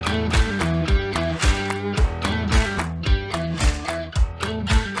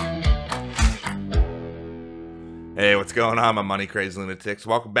What's going on, my money crazy lunatics?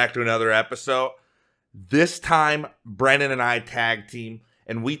 Welcome back to another episode. This time, Brennan and I tag team,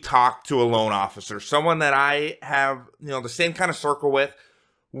 and we talked to a loan officer, someone that I have, the same kind of circle with.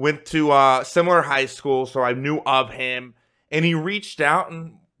 Went to a similar high school, so I knew of him, and he reached out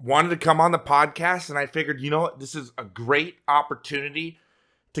and wanted to come on the podcast, and I figured, this is a great opportunity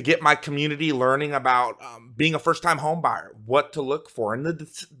to get my community learning about being a first-time home buyer, what to look for, and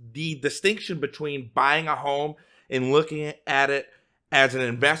the distinction between buying a home and looking at it as an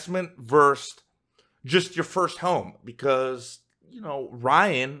investment versus just your first home. Because,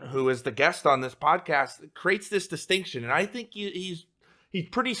 Ryan, who is the guest on this podcast, creates this distinction, and I think he's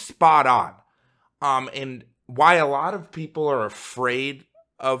pretty spot on. And why a lot of people are afraid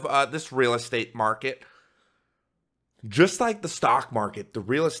of this real estate market. Just like the stock market, the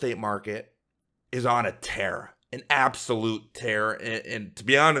real estate market is on a tear, an absolute tear. And to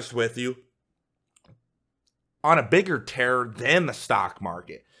be honest with you, on a bigger tear than the stock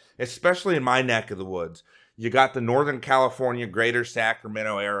market, especially in my neck of the woods. You got the Northern California, Greater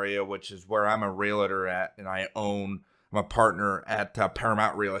Sacramento area, which is where I'm a realtor at, and I'm a partner at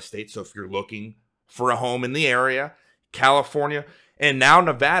Paramount Real Estate. So if you're looking for a home in the area, California, and now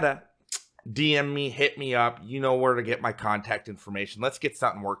Nevada, DM me, hit me up. You know where to get my contact information. Let's get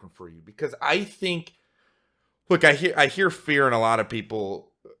something working for you. Because I think, look, I hear fear in a lot of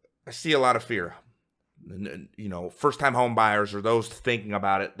people. I see a lot of fear. First-time home buyers or those thinking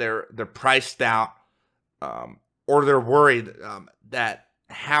about it, they're priced out, or they're worried that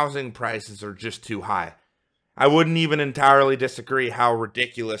housing prices are just too high. I wouldn't even entirely disagree how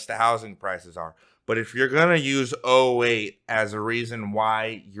ridiculous the housing prices are. But if you're going to use '08 as a reason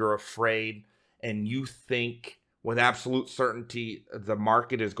why you're afraid and you think with absolute certainty the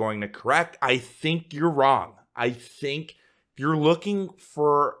market is going to correct, I think you're wrong. I think if you're looking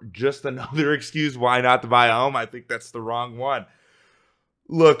for just another excuse why not to buy a home, I think that's the wrong one.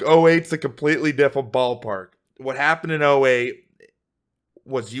 Look, '08's a completely different ballpark. What happened in '08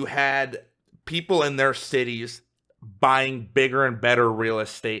 was you had people in their cities buying bigger and better real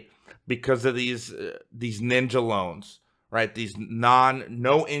estate because of these ninja loans, right? These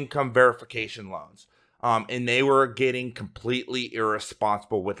no income verification loans, and they were getting completely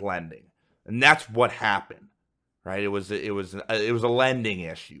irresponsible with lending, and that's what happened, right? It was a lending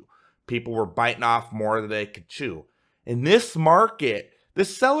issue. People were biting off more than they could chew. In this market, the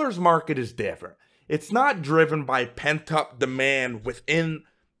seller's market is different. It's not driven by pent up demand within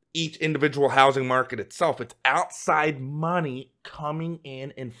each individual housing market itself. It's outside money coming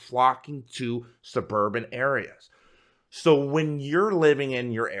in and flocking to suburban areas. So when you're living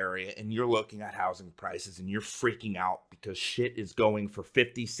in your area and you're looking at housing prices and you're freaking out because shit is going for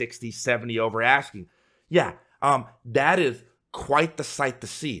 50, 60, 70 over asking, that is quite the sight to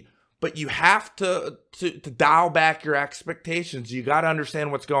see. But you have to dial back your expectations. You got to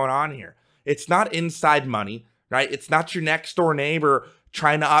understand what's going on here. It's not inside money, right? It's not your next door neighbor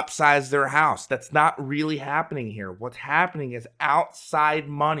trying to upsize their house. That's not really happening here. What's happening is outside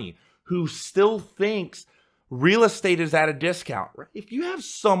money who still thinks real estate is at a discount. Right? If you have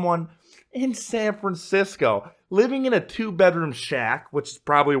someone in San Francisco living in a 2-bedroom shack, which is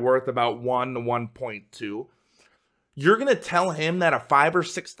probably worth about 1 to 1.2, you're going to tell him that a $500,000 or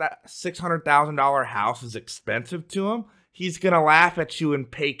 $600,000 house is expensive to him. He's going to laugh at you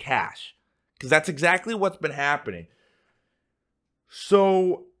and pay cash, because that's exactly what's been happening.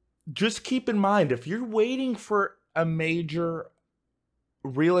 So just keep in mind, if you're waiting for a major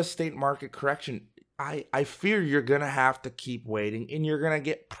real estate market correction, I fear you're going to have to keep waiting, and you're going to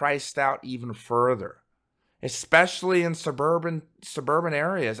get priced out even further, especially in suburban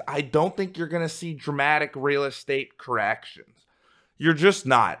areas. I don't think you're going to see dramatic real estate corrections. You're just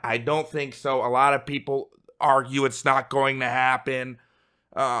not. I don't think so. A lot of people argue it's not going to happen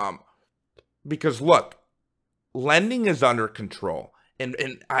because, look, lending is under control.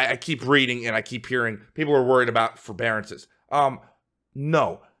 And I keep reading and I keep hearing people are worried about forbearances.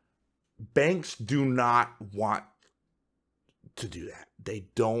 No, banks do not want to do that. They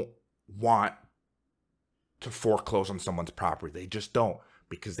don't want to foreclose on someone's property. They just don't,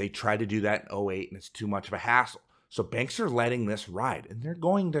 because they tried to do that in '08 and it's too much of a hassle. So banks are letting this ride, and they're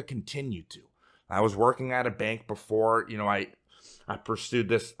going to continue to. I was working at a bank before, I pursued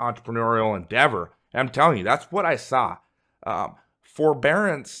this entrepreneurial endeavor. And I'm telling you, that's what I saw.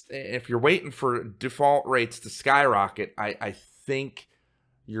 Forbearance, if you're waiting for default rates to skyrocket, I think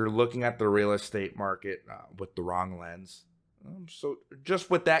you're looking at the real estate market with the wrong lens. So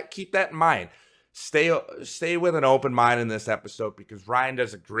just with that, keep that in mind. Stay with an open mind in this episode, because Ryan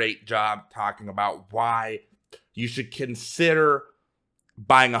does a great job talking about why you should consider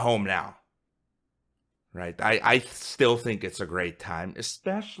buying a home now. Right. I still think it's a great time,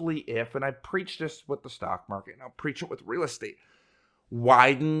 especially if, and I preach this with the stock market and I'll preach it with real estate,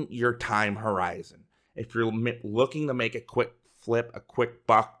 widen your time horizon. If you're looking to make a quick flip, a quick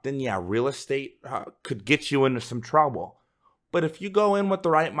buck, then yeah, real estate could get you into some trouble. But if you go in with the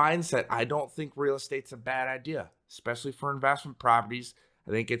right mindset, I don't think real estate's a bad idea, especially for investment properties.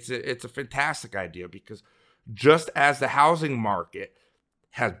 I think it's a fantastic idea because just as the housing market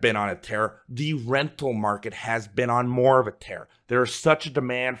has been on a tear, the rental market has been on more of a tear. There is such a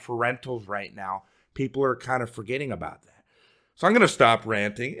demand for rentals right now. People are kind of forgetting about that. So I'm going to stop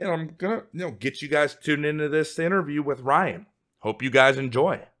ranting and I'm going to, get you guys tuned into this interview with Ryan. Hope you guys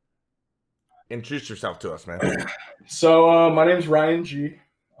enjoy. Introduce yourself to us, man. So my name is Ryan G.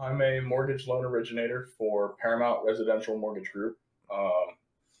 I'm a mortgage loan originator for Paramount Residential Mortgage Group.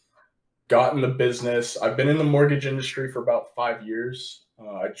 Got in the business. I've been in the mortgage industry for about 5 years.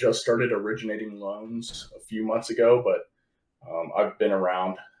 I just started originating loans a few months ago, but I've been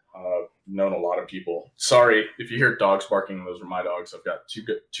around, known a lot of people. Sorry if you hear dogs barking; those are my dogs. I've got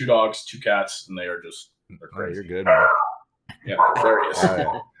two dogs, 2 cats, and they're crazy. Oh, you're good, man. Yeah, there he is. Oh,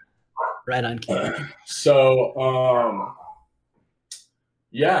 yeah. Right on cue. So,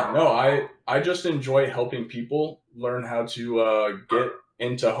 I just enjoy helping people learn how to get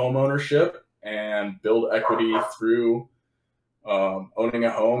into home ownership and build equity through owning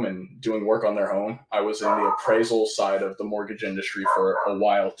a home and doing work on their home. I was in the appraisal side of the mortgage industry for a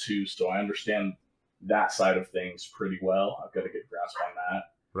while too, so I understand that side of things pretty well. I've got a good grasp on that.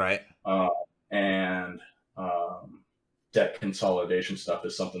 Right. And debt consolidation stuff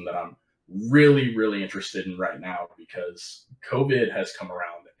is something that I'm really, really interested in right now because COVID has come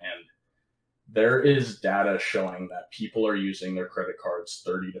around and there is data showing that people are using their credit cards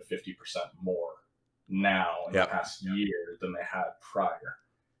 30 to 50% more now in the past year than they had prior.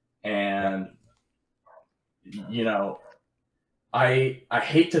 And, I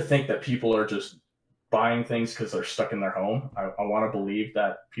hate to think that people are just buying things because they're stuck in their home. I want to believe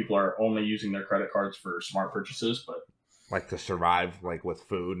that people are only using their credit cards for smart purchases, but like to survive, like with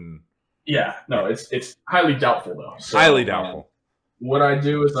food and. Yeah, no, it's highly doubtful though. So, highly doubtful. What I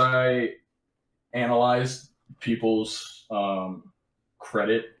do is I analyze people's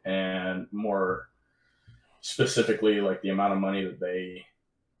credit and more specifically like the amount of money that they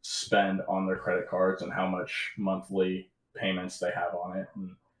spend on their credit cards and how much monthly payments they have on it.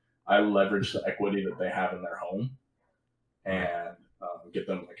 And I leverage the equity that they have in their home and get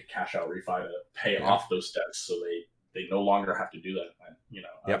them like a cash out refi to pay off those debts so they no longer have to do that. And,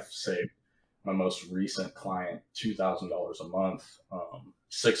 I've saved my most recent client $2,000 a month,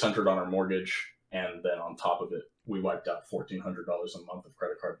 $600 on our mortgage, and then on top of it, we wiped out $1,400 a month of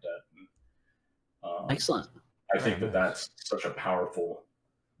credit card debt. And, excellent. I think that that's such a powerful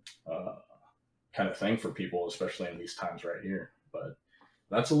kind of thing for people, especially in these times right here. But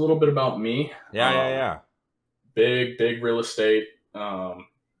that's a little bit about me. Yeah. Big real estate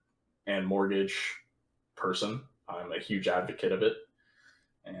and mortgage person. I'm a huge advocate of it.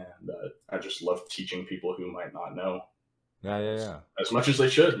 And I just love teaching people who might not know. Yeah. As much as they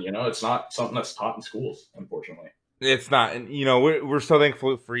should. It's not something that's taught in schools, unfortunately. It's not. And, we're so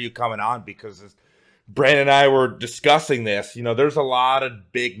thankful for you coming on because as Brandon and I were discussing this, there's a lot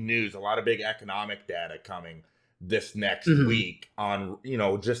of big news, a lot of big economic data coming this next week on,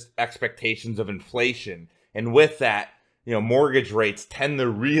 just expectations of inflation. And with that, mortgage rates tend to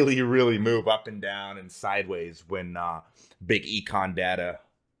really, really move up and down and sideways when big econ data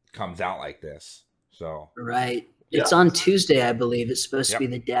comes out like this. So right. It's on Tuesday, I believe. It's supposed to be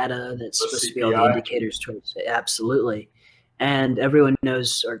the data that's supposed to be all the indicators towards it. Absolutely. And everyone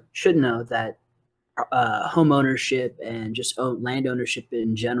knows or should know that home ownership and just land ownership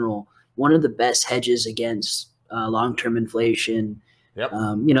in general, one of the best hedges against long-term inflation. Yep.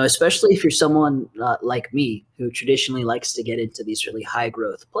 Especially if you're someone like me who traditionally likes to get into these really high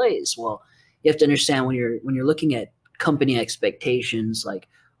growth plays. Well, you have to understand when you're looking at company expectations, like,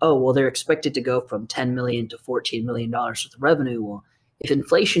 oh, well, they're expected to go from $10 million to $14 million worth of revenue. Well, if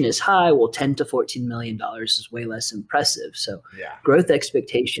inflation is high, well, $10 to $14 million is way less impressive. So growth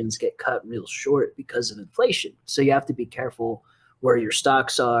expectations get cut real short because of inflation. So you have to be careful where your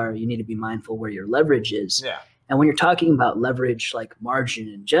stocks are. You need to be mindful where your leverage is. Yeah. And when you're talking about leverage, like margin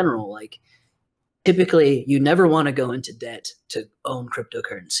in general, like typically you never want to go into debt to own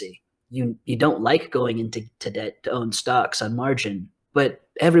cryptocurrency. You don't like going into debt to own stocks on margin, but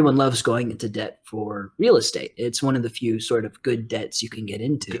everyone loves going into debt for real estate. It's one of the few sort of good debts you can get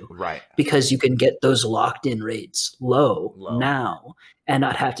into, right? Because you can get those locked in rates low now and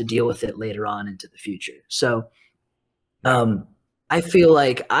not have to deal with it later on into the future. So, I feel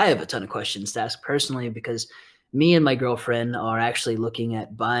like I have a ton of questions to ask personally because me and my girlfriend are actually looking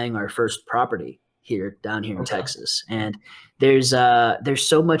at buying our first property down here in Texas, and there's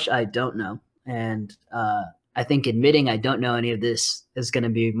so much I don't know, and I think admitting I don't know any of this is going to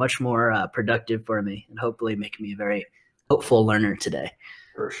be much more productive for me, and hopefully make me a very hopeful learner today.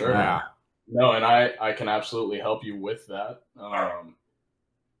 For sure. No, and I can absolutely help you with that.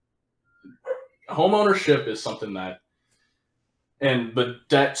 Home ownership is something that, and the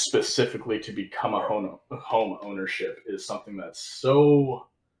debt specifically to become a home ownership is something that's so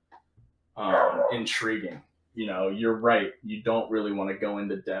intriguing. You know, you're right. You don't really want to go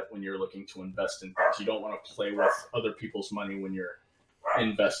into debt when you're looking to invest in things. You don't want to play with other people's money when you're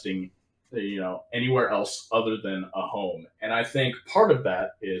investing, you know, anywhere else other than a home. And I think part of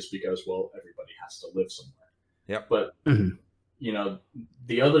that is because, well, everybody has to live somewhere. Yep. But, you know,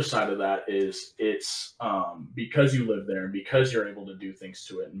 the other side of that is it's because you live there and because you're able to do things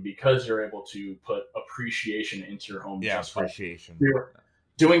to it and because you're able to put appreciation into your home. Yeah, appreciation. You're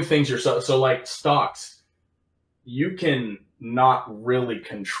doing things yourself. So like stocks, you can not really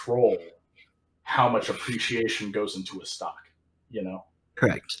control how much appreciation goes into a stock, you know?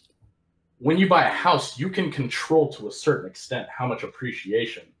 Correct. When you buy a house, you can control to a certain extent how much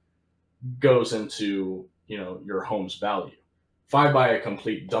appreciation goes into, you know, your home's value. If I buy a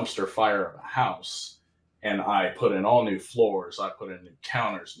complete dumpster fire of a house and I put in all new floors, I put in new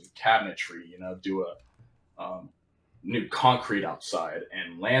counters, new cabinetry, you know, do a new concrete outside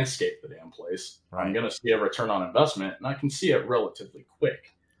and landscape the damn place, right, I'm going to see a return on investment, and I can see it relatively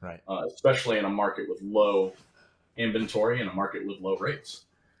quick, right? Especially in a market with low inventory and a market with low rates.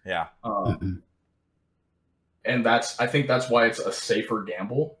 Yeah. And I think that's why it's a safer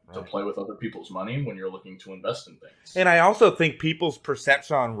gamble to play with other people's money when you're looking to invest in things. And I also think people's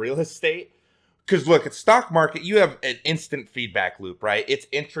perception on real estate, because look, at stock market, you have an instant feedback loop, right? It's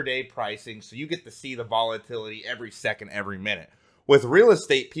intraday pricing, so you get to see the volatility every second, every minute. With real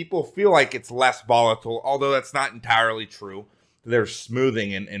estate, people feel like it's less volatile, although that's not entirely true. There's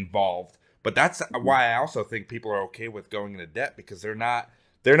smoothing involved. But that's why I also think people are okay with going into debt, because they're not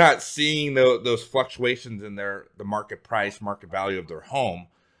seeing those fluctuations in the market price, market value of their home,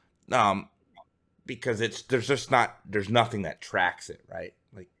 because there's nothing that tracks it, right?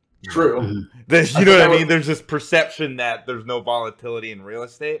 Like, true. You know what I mean? There's this perception that there's no volatility in real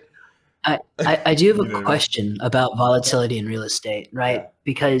estate. I do have a question about volatility in real estate, right? Yeah.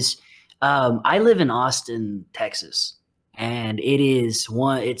 Because I live in Austin, Texas, and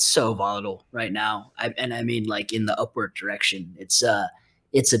it's so volatile right now. I mean, like, in the upward direction.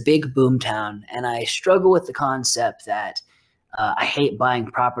 It's a big boom town, and I struggle with the concept that I hate buying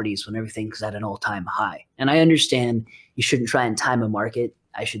properties when everything's at an all-time high. And I understand you shouldn't try and time a market.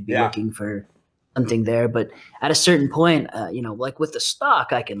 I should be looking for something there. But at a certain point, you know, like with the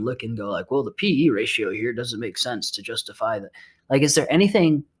stock, I can look and go like, well, the PE ratio here doesn't make sense to justify that. Like, is there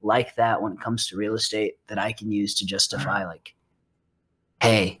anything like that when it comes to real estate that I can use to justify, like,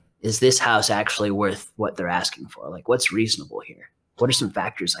 hey, is this house actually worth what they're asking for? Like, what's reasonable here? What are some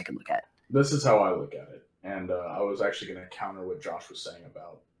factors I can look at? This is how I look at it. And I was actually going to counter what Josh was saying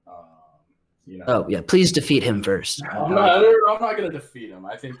about, you know. Oh, yeah. Please defeat him first. I'm not going to defeat him.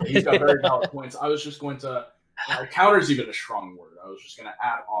 I think that he's got very valid points. I was just going to counter is even a strong word. I was just going to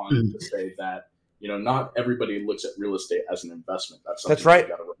add on to say that, you know, not everybody looks at real estate as an investment. That's right. You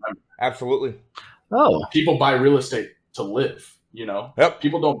got to remember. Absolutely. Oh. People buy real estate to live. You know, Yep.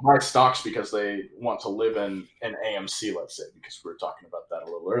 People don't buy stocks because they want to live in an AMC, let's say, because we were talking about that a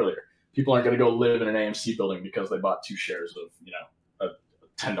little earlier. People aren't going to go live in an AMC building because they bought 2 shares of, you know, a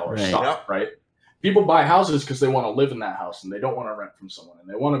 $10 stock, right? People buy houses because they want to live in that house and they don't want to rent from someone and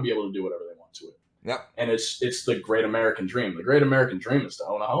they want to be able to do whatever they want to it. Yep. And it's the great American dream. The great American dream is to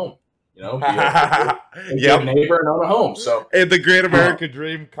own a home. You know, be a good neighbor and own a home. So, and the great American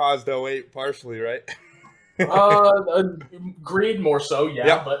dream caused 08 partially, right? Greed more so, yeah.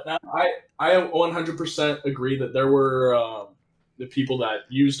 Yep. But I 100% agree that there were the people that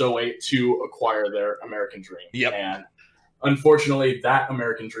used 08 to acquire their American dream. Yep. And unfortunately, that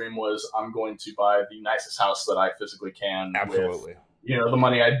American dream was, I'm going to buy the nicest house that I physically can. Absolutely. With, you know, the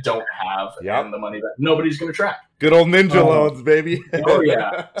money I don't have and the money that nobody's going to track. Good old ninja loans, baby. Oh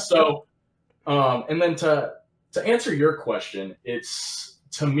yeah. So, and then to answer your question, it's,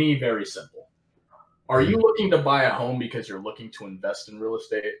 to me, very simple. Are you looking to buy a home because you're looking to invest in real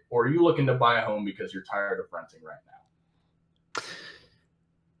estate, or are you looking to buy a home because you're tired of renting right now?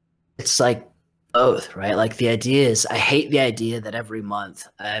 It's like both, right? Like, the idea is, I hate the idea that every month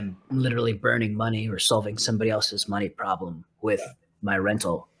I'm literally burning money or solving somebody else's money problem with my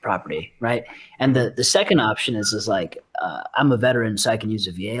rental property, right? And the second option is like I'm a veteran, so I can use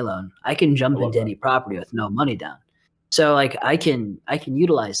a VA loan. I can jump into any property with no money down. So like I can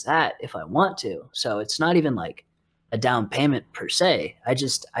utilize that if I want to. So it's not even like a down payment per se.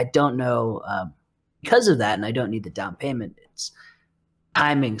 I don't know because of that, and I don't need the down payment. It's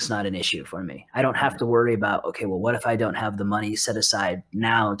timing's not an issue for me. I don't have to worry about, okay, well, what if I don't have the money set aside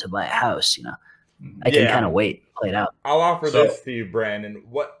now to buy a house? You know, I can kind of wait, play it out. I'll offer this to you, Brandon.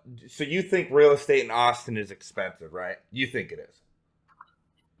 So you think real estate in Austin is expensive, right? You think it is.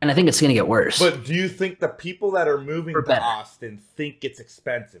 And I think it's going to get worse. But do you think the people that are moving to Austin think it's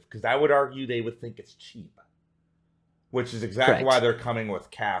expensive? Because I would argue they would think it's cheap, which is exactly why they're coming with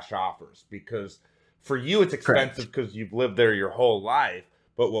cash offers. Because for you, it's expensive because you've lived there your whole life.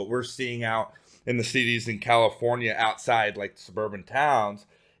 But what we're seeing out in the cities in California outside like suburban towns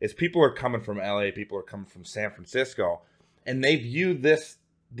is people are coming from LA, people are coming from San Francisco, and they view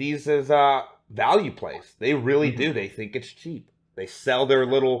these as value plays. They really do. They think it's cheap. They sell their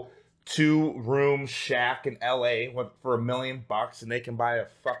little 2-room shack in LA for $1 million, and they can buy a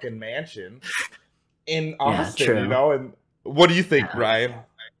fucking mansion in Austin, you know? And what do you think, Ryan?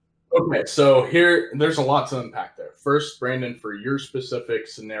 Okay, so there's a lot to unpack there. First, Brandon, for your specific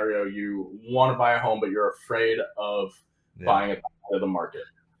scenario, you want to buy a home, but you're afraid of buying it out of the market.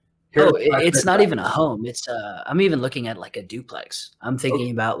 It's not even a home. It's I'm even looking at like a duplex. I'm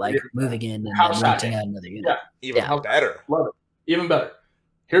thinking about like moving in and then renting out another unit. Even better. Love it. Even better.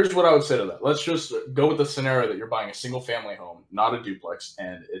 Here's what I would say to that. Let's just go with the scenario that you're buying a single family home, not a duplex,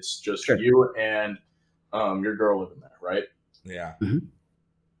 and it's just you and your girl living there, right? Yeah. Mm-hmm.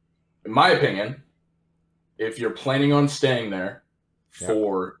 In my opinion, if you're planning on staying there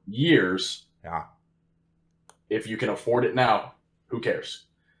for years, if you can afford it now, who cares?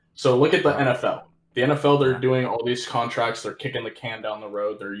 So look at the NFL. The NFL, they're doing all these contracts. They're kicking the can down the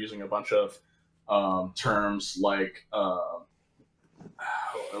road. They're using a bunch of terms like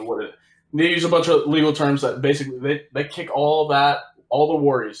they use a bunch of legal terms that basically they kick all the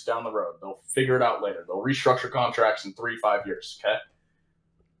worries down the road. They'll figure it out later. They'll restructure contracts in 3-5 years. Okay.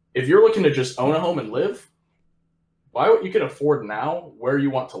 If you're looking to just own a home and live, buy what you can afford now, where you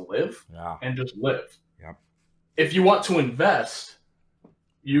want to live, and just live. Yep. If you want to invest,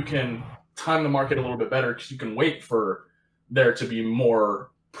 you can time the market a little bit better because you can wait for there to be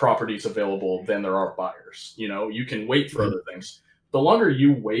more properties available than there are buyers. You know, you can wait for other things. The longer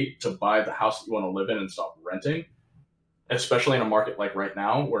you wait to buy the house that you want to live in and stop renting, especially in a market like right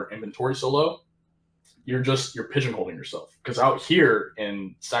now where inventory is so low, you're pigeonholing yourself. Because out here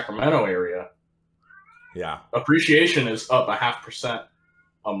in Sacramento area, appreciation is up 0.5%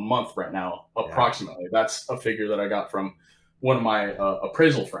 a month right now, approximately. That's a figure that I got from one of my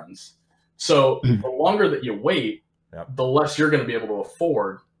appraisal friends. So the longer that you wait, the less you're going to be able to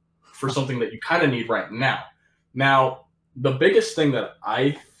afford for something that you kind of need right now. Now, the biggest thing that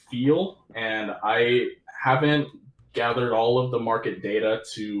I feel, and I haven't gathered all of the market data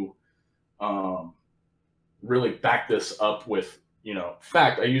to really back this up with,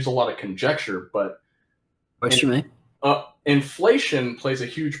 fact. I use a lot of conjecture, but inflation plays a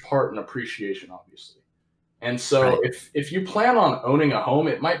huge part in appreciation, obviously. And so if you plan on owning a home,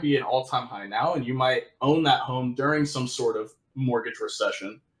 it might be an all-time high now, and you might own that home during some sort of mortgage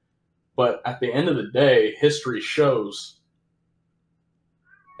recession. But at the end of the day, history shows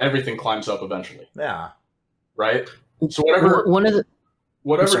everything climbs up eventually. Yeah. Right? So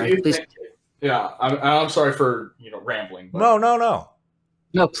whatever you think. Yeah, I'm sorry for rambling. But.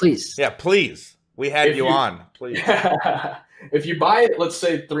 No, please. Yeah, please. We had you on. Please. If you buy it, let's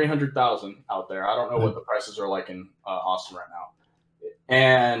say $300,000 out there. I don't know what the prices are like in Austin right now.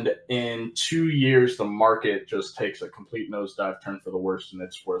 And in 2 years, the market just takes a complete nosedive turn for the worst, and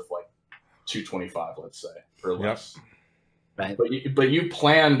it's worth like $225, let's say, or less. Right. But you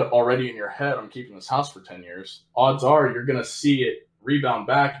planned already in your head, I'm keeping this house for 10 years. Odds are you're going to see it rebound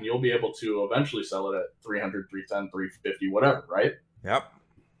back, and you'll be able to eventually sell it at 300, 310, 350, whatever, right? Yep.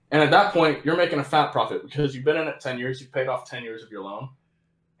 And at that point, you're making a fat profit because you've been in it 10 years, you've paid off 10 years of your loan,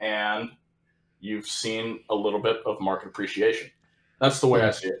 and you've seen a little bit of market appreciation. That's the way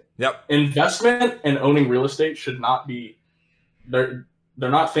I see it. Yep. Investment and owning real estate should not be they're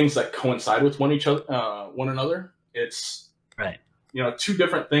not things that coincide with one another. It's two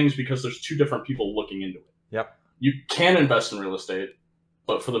different things because there's two different people looking into it. Yep. You can invest in real estate,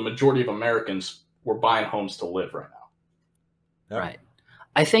 but for the majority of Americans, we're buying homes to live right now. Yep. Right.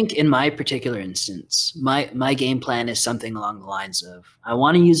 I think in my particular instance, my game plan is something along the lines of I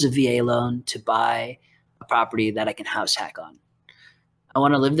want to use a VA loan to buy a property that I can house hack on. I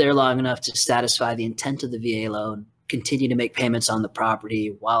want to live there long enough to satisfy the intent of the VA loan, continue to make payments on the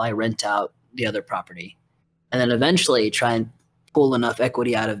property while I rent out the other property. And then eventually try and pull enough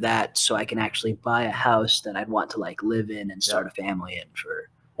equity out of that so I can actually buy a house that I'd want to like live in and start a family in for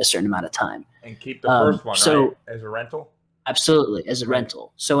a certain amount of time. And keep the first one, right? As a rental? Absolutely, as a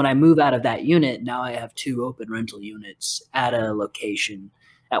rental. So when I move out of that unit, now I have 2 open rental units at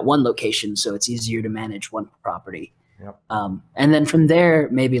one location, so it's easier to manage one property. Yep. And then from there,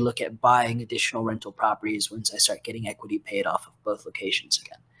 maybe look at buying additional rental properties once I start getting equity paid off of both locations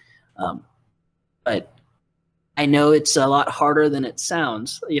again. But I know it's a lot harder than it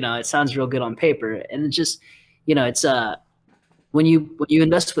sounds. It sounds real good on paper, and it's just, it's when you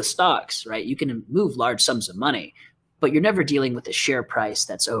invest with stocks, right? You can move large sums of money, but you're never dealing with a share price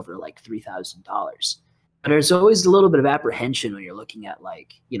that's over like $3,000. But there's always a little bit of apprehension when you're looking at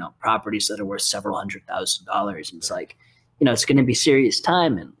like, properties that are worth several $100,000. And it's like, it's going to be serious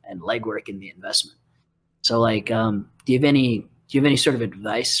time and legwork in the investment. So like, do you have any sort of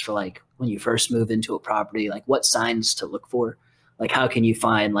advice for like when you first move into a property, like what signs to look for? Like how can you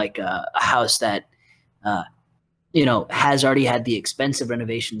find like a house that, has already had the expensive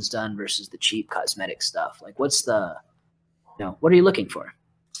renovations done versus the cheap cosmetic stuff? Like what are you looking for?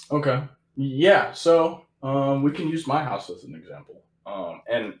 Okay. Yeah. So we can use my house as an example.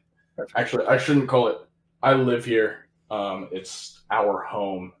 And actually, I shouldn't call it. I live here. It's our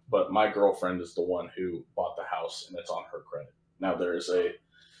home, but my girlfriend is the one who bought the house, and it's on her credit. Now, there is a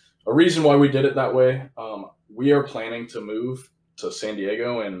reason why we did it that way. We are planning to move to San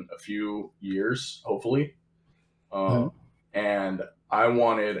Diego in a few years, hopefully. And I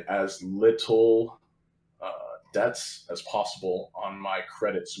wanted as little debts as possible on my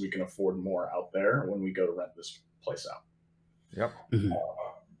credit so we can afford more out there when we go to rent this place out. Yep.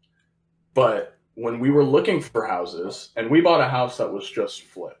 But when we were looking for houses, and we bought a house that was just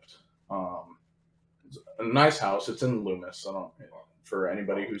flipped, it's a nice house. It's in Loomis. For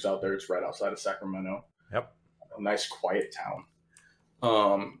anybody who's out there, it's right outside of Sacramento. Yep. A nice, quiet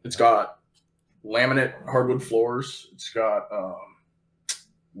town. It's got laminate hardwood floors. It's got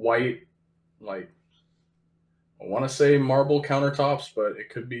white, like, I want to say marble countertops, but it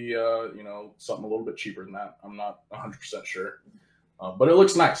could be, something a little bit cheaper than that. I'm not 100% sure. But it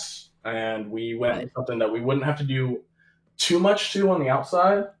looks nice. And we went with something that we wouldn't have to do too much to on the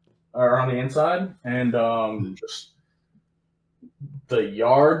outside or on the inside. And just the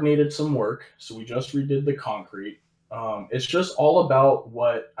yard needed some work. So we just redid the concrete. It's just all about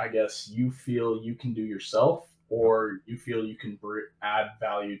what I guess you feel you can do yourself, or you feel you can add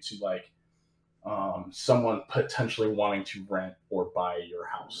value to like someone potentially wanting to rent or buy your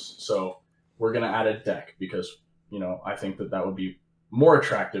house. So we're going to add a deck because, I think that would be more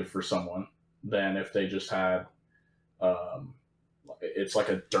attractive for someone than if they just had, it's like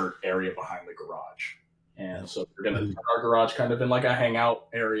a dirt area behind the garage. And so we're going to turn our garage kind of in like a hangout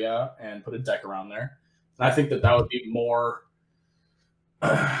area and put a deck around there. And I think that would be more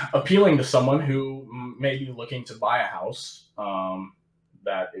appealing to someone who may be looking to buy a house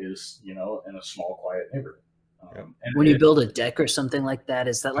that is, in a small, quiet neighborhood. And when you build a deck or something like that,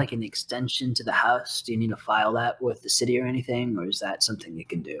 is that like an extension to the house? Do you need to file that with the city or anything, or is that something you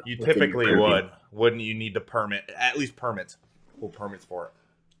can do? You typically wouldn't you need to permit, at least permits, pull permits for it?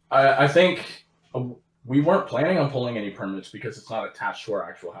 I think we weren't planning on pulling any permits because it's not attached to our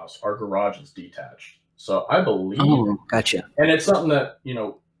actual house. Our garage is detached. So I believe. Oh, gotcha. And it's something that,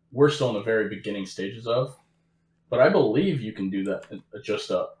 we're still in the very beginning stages of. But I believe you can do that, just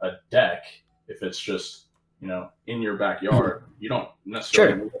a deck, if it's just, in your backyard. You don't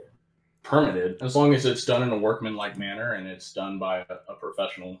necessarily need it permitted, as long as it's done in a workmanlike manner and it's done by a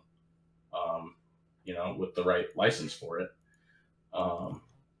professional, with the right license for it.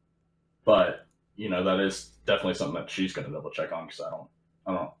 But, that is definitely something that she's going to double check on, because I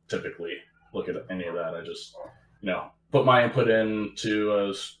don't typically look at any of that. I just, put my input into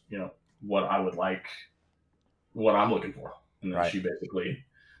as, what I would like, what I'm looking for. And then she basically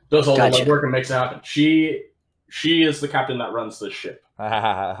does all the work and makes it happen. She is the captain that runs this ship.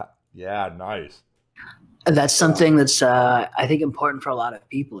 Yeah, nice. That's something that's, I think, important for a lot of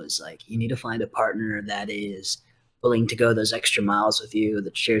people, is like, you need to find a partner that is willing to go those extra miles with you,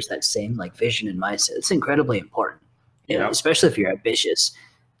 that shares that same like vision and mindset. It's incredibly important, especially if you're ambitious.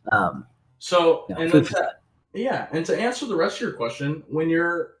 And to answer the rest of your question, when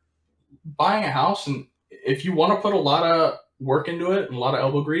you're buying a house, and if you want to put a lot of work into it and a lot of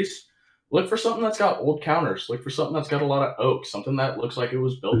elbow grease, look for something that's got old counters. Look for something that's got a lot of oak, something that looks like it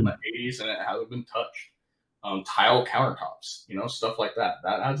was built in the 80s and it hasn't been touched. Tile countertops, stuff like that.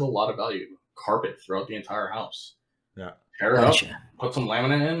 That adds a lot of value. Carpet throughout the entire house. Yeah. Tear it up, put some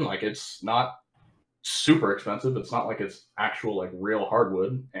laminate in. Like, it's not super expensive. It's not like it's actual like real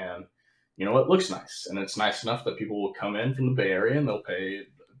hardwood, and it looks nice, and it's nice enough that people will come in from the Bay Area and they'll pay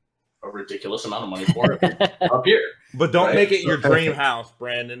a ridiculous amount of money for it up here. But don't Right. make it your Perfect. dream house,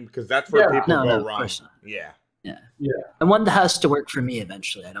 Brandon, because that's where Yeah. people No, go of wrong. course not. Yeah. Yeah. I want the house to work for me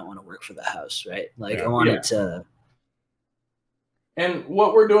eventually. I don't want to work for the house, right? Like Yeah. I want Yeah. it to. And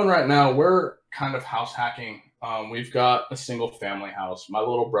what we're doing right now, we're kind of house hacking. We've got a single family house. My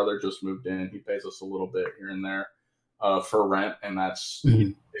little brother just moved in. He pays us a little bit here and there for rent, and that's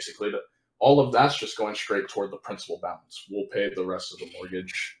Mhm. basically all of that's just going straight toward the principal balance. We'll pay the rest of the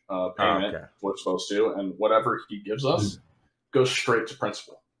mortgage payment. okay. We're supposed to, and whatever he gives us goes straight to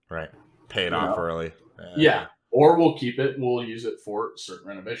principal. Right. Pay it You off know? early. Yeah. Or we'll keep it. We'll use it for certain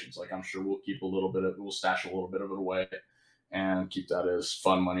renovations. Like I'm sure we'll keep we'll stash a little bit of it away and keep that as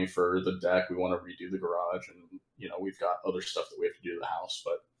fun money for the deck. We want to redo the garage, and we've got other stuff that we have to do to the house.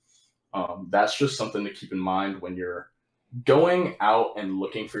 But that's just something to keep in mind when you're going out and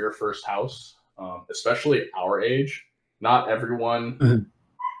looking for your first house, especially our age. Not everyone Mhm.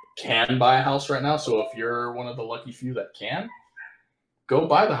 can buy a house right now. So if you're one of the lucky few that can, go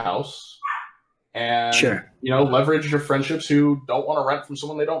buy the house. And Sure. leverage your friendships who don't want to rent from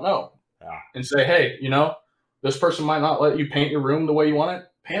someone they don't know. Yeah. And say, hey, this person might not let you paint your room the way you want it.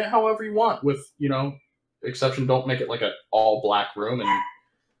 Paint it however you want, with exception. Don't make it like an all black room, and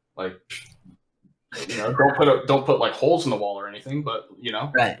like don't put like holes in the wall or anything. But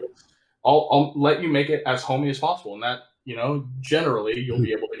Right. I'll let you make it as homey as possible, and that generally you'll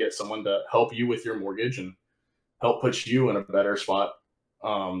be able to get someone to help you with your mortgage and help put you in a better spot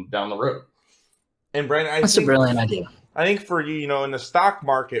down the road. And Brandon, That's a brilliant idea. I think for you, in the stock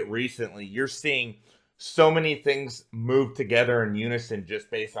market recently, you're seeing so many things move together in unison just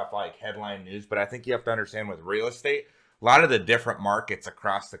based off like headline news. But I think you have to understand with real estate, a lot of the different markets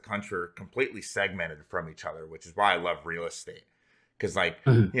across the country are completely segmented from each other, which is why I love real estate. Because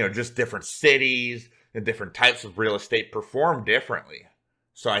just different cities and different types of real estate perform differently.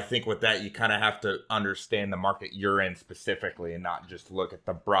 So I think with that, you kind of have to understand the market you're in specifically and not just look at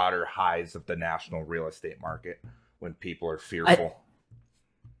the broader highs of the national real estate market when people are fearful.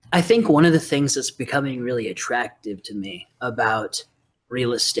 I think one of the things that's becoming really attractive to me about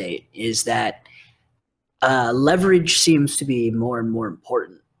real estate is that leverage seems to be more and more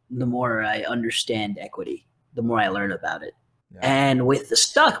important. The more I understand equity, the more I learn about it. Yeah. And with the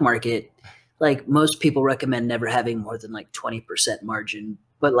stock market, like most people recommend never having more than like 20% margin,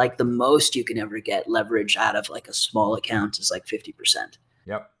 but like the most you can ever get leverage out of like a small account is like 50%.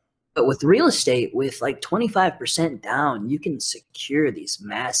 Yep. But with real estate, with like 25% down, you can secure these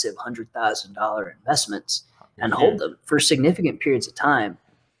massive $100,000 investments and hold them for significant periods of time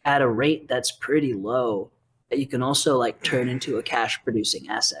at a rate that's pretty low that you can also like turn into a cash producing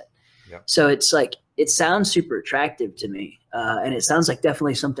asset. Yep. So it's like, it sounds super attractive to me. And it sounds like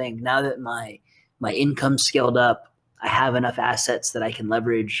definitely something now that my income's scaled up, I have enough assets that I can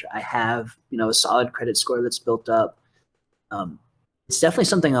leverage. I have, a solid credit score that's built up. It's definitely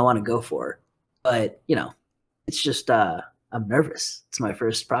something I want to go for, but it's just, I'm nervous. It's my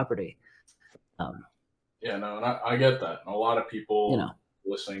first property. Yeah, no, and I get that. A lot of people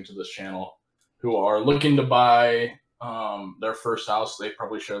listening to this channel who are looking to buy their first house, they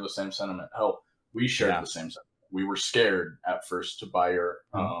probably share the same sentiment. Hell, we shared the same sentiment. We were scared at first to buy your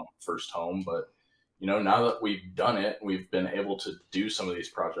first home, but now that we've done it, we've been able to do some of these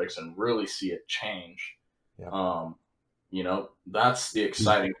projects and really see it change. Yeah. That's the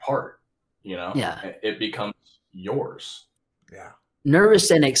exciting part. Yeah. It becomes yours. Yeah.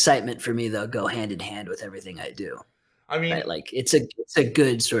 Nervous and excitement for me though go hand in hand with everything I do. I mean, right? Like it's a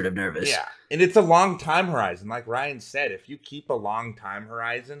good sort of nervous. Yeah. And it's a long time horizon. Like Ryan said, if you keep a long time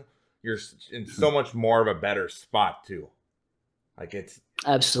horizon, you're in so much more of a better spot too. Like it's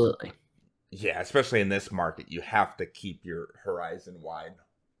Absolutely. Yeah, especially in this market, you have to keep your horizon wide.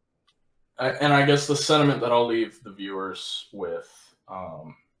 And I guess the sentiment that I'll leave the viewers with,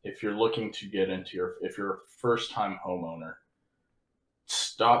 if you're looking to get into if you're a first-time homeowner,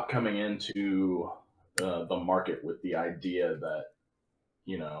 stop coming into the market with the idea that,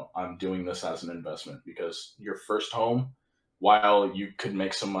 I'm doing this as an investment, because your first home, while you could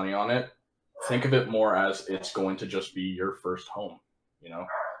make some money on it, think of it more as it's going to just be your first home.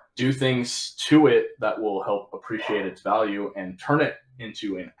 Do things to it that will help appreciate its value and turn it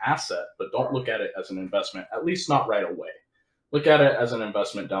into an asset, but don't look at it as an investment, at least not right away. Look at it as an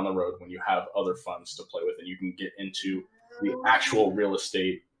investment down the road when you have other funds to play with and you can get into the actual real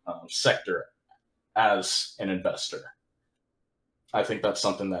estate sector as an investor. I think that's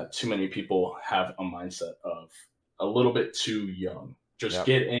something that too many people have a mindset of a little bit too young. Just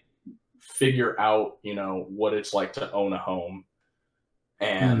get in, figure out, what it's like to own a home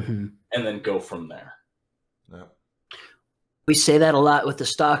and then go from there. Yeah. We say that a lot with the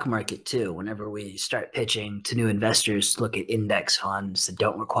stock market too. Whenever we start pitching to new investors, look at index funds that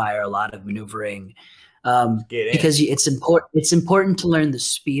don't require a lot of maneuvering, because it's important. It's important to learn the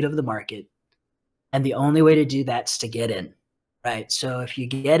speed of the market, and the only way to do that's to get in, right? So if you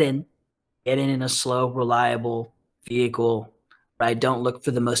get in a slow, reliable vehicle, right? Don't look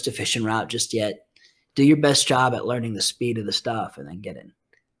for the most efficient route just yet. Do your best job at learning the speed of the stuff, and then get in.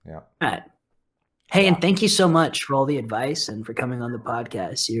 Yeah. All right. Hey, and thank you so much for all the advice and for coming on the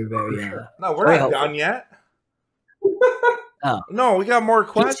podcast. You're very no, we're very not helpful. done yet. Oh, no, we got more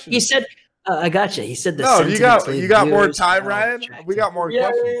questions. He said, "I got you." He said, "The no, you got more viewers time, Ryan. We got more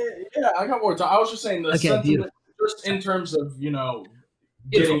questions. Yeah, I got more time. I was just saying the sentiment, just in terms of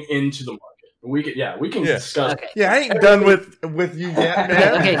getting into the market. We can discuss. Okay. Yeah, I ain't done with you yet,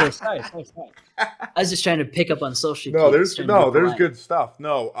 man. Okay, sorry. I was just trying to pick up on social. There's good stuff.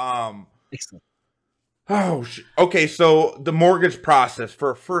 Excellent. Okay. So the mortgage process for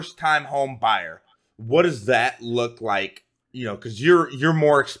a first-time home buyer, what does that look like? Because you're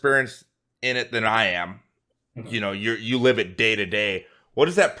more experienced in it than I am. You live it day to day. What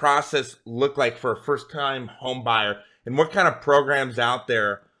does that process look like for a first-time home buyer, and what kind of programs out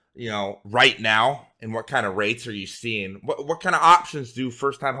there, right now, and what kind of rates are you seeing? What kind of options do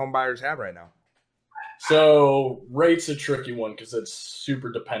first-time home buyers have right now? So rate's a tricky one because it's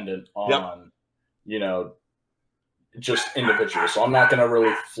super dependent on, just individuals. So I'm not going to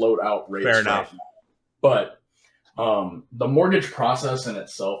really float out rates. Fair enough. But the mortgage process in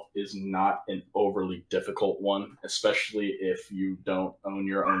itself is not an overly difficult one, especially if you don't own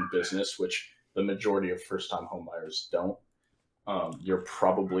your own business, which the majority of first-time home buyers don't. You're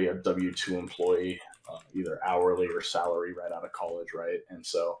probably a W-2 employee, either hourly or salary right out of college, right? And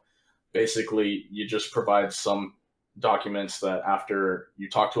so basically you just provide some documents that after you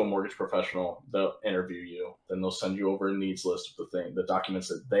talk to a mortgage professional, they'll interview you, then they'll send you over a needs list of the documents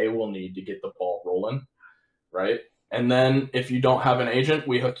that they will need to get the ball rolling, right? And then if you don't have an agent,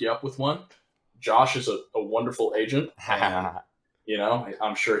 we hook you up with one. Josh is a wonderful agent. And,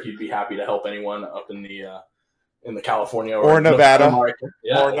 I'm sure he'd be happy to help anyone up in the California or Nevada market.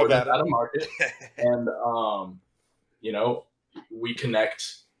 Yeah, or Nevada market. And we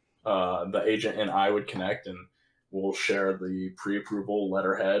connect. The agent and I would connect, and we'll share the pre-approval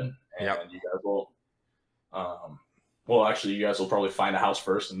letterhead, and you guys will. You guys will probably find a house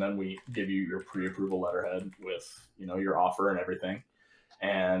first, and then we give you your pre-approval letterhead with your offer and everything.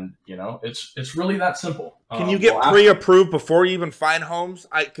 And it's really that simple. Can you get pre-approved before you even find homes?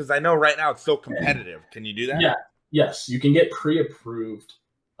 Because I know right now it's so competitive. Can you do that? Yeah. Yes, you can get pre-approved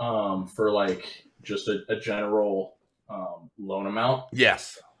for just a general loan amount.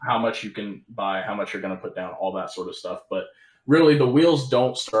 Yes. How much you can buy, how much you're going to put down, all that sort of stuff. But really, the wheels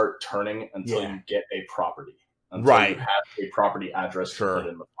don't start turning until you get a property. Until you have a property address to put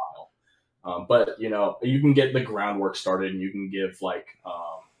in the file. But you can get the groundwork started, and you can give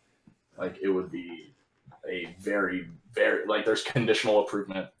it would be a very, very there's conditional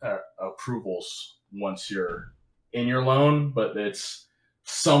approvals once you're in your loan, but it's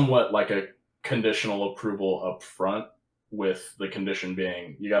somewhat like a conditional approval up front, with the condition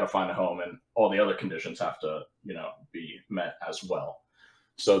being you got to find a home, and all the other conditions have to be met as well.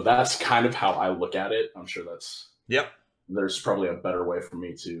 So that's kind of how I look at it. I'm sure there's probably a better way for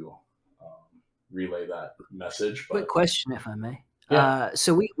me to relay that message. But quick question, if I may. Yeah.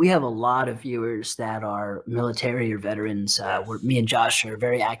 So we have a lot of viewers that are military or veterans. Me and Josh are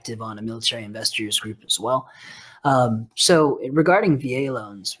very active on a military investors group as well. So regarding VA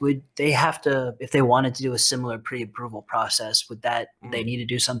loans, would they have to, if they wanted to do a similar pre-approval process, they need to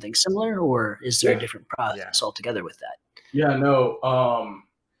do something similar, or is there a different process altogether with that? Yeah, no.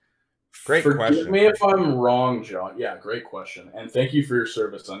 Great question. Forgive me if I'm wrong, John. Yeah, great question. And thank you for your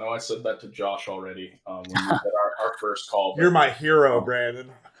service. I know I said that to Josh already when we did our first call. You're my hero,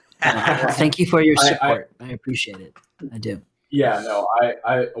 Brandon. Thank you for your support. I appreciate it. I do. Yeah, no,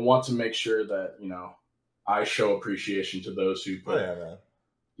 I want to make sure that, I show appreciation to those who put,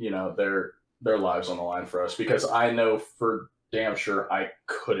 their lives on the line for us, because I know for damn sure I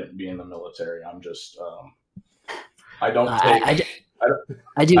couldn't be in the military. I'm just, I don't take.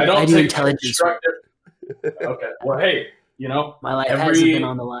 I do take intelligence. Okay. Well, hey, my life hasn't been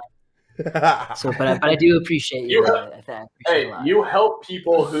on the line. So, but I do appreciate you. You help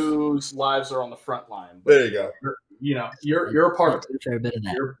people whose lives are on the front line. There you go. You're a part of it. A fair bit of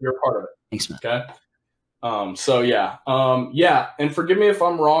that. You're a part of it. Thanks, man. Okay. So yeah. And forgive me if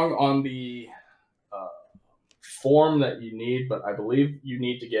I'm wrong on the form that you need, but I believe you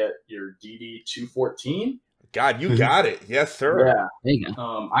need to get your DD 214. God, you got it. Yes, sir. Yeah. There you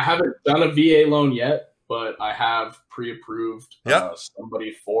go. I haven't done a VA loan yet, but I have pre-approved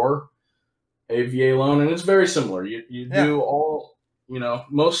somebody for a VA loan, and it's very similar. You do all,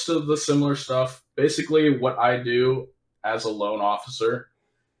 most of the similar stuff. Basically, what I do as a loan officer,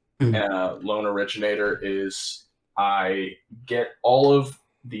 loan originator, is I get all of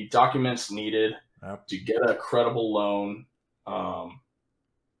the documents needed to get a credible loan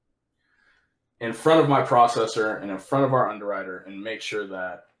in front of my processor and in front of our underwriter, and make sure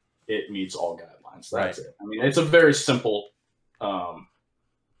that it meets all guidelines. That's it. I mean, it's a very simple.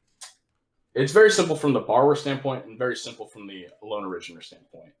 It's very simple from the borrower standpoint and very simple from the loan originator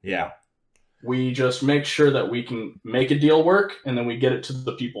standpoint. Yeah. We just make sure that we can make a deal work, and then we get it to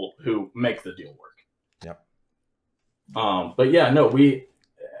the people who make the deal work. Yep. But yeah, no,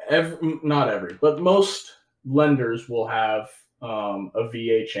 not every, but most lenders will have a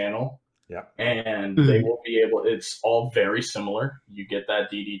VA channel. Yeah. And they will be able, it's all very similar. You get that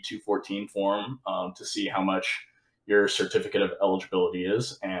DD 214 form to see how much your certificate of eligibility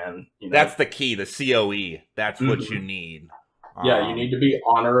is. And that's the key, the COE. That's what you need. Yeah, you need to be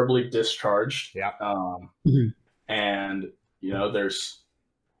honorably discharged. Yeah. And it's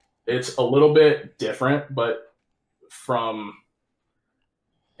a little bit different, but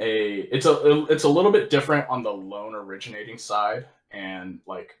it's a little bit different on the loan originating side and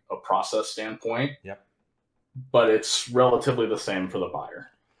like a process standpoint. Yep. But it's relatively the same for the buyer.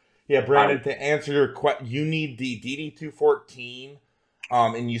 Yeah, Brandon, to answer your question, you need the DD 214,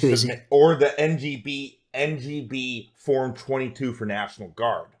 and you submit, or the NGB Form 22 for National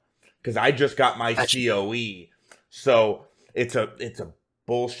Guard, because I just got my COE, so it's a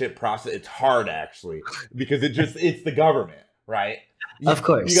bullshit process. It's hard actually, because it's the government, right? Of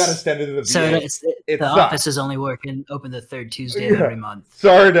course, you got to send it to the VA. So the office is only open the third Tuesday of every month.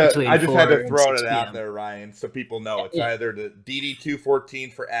 Sorry I just had to throw it out there, Ryan, so people know it's either the DD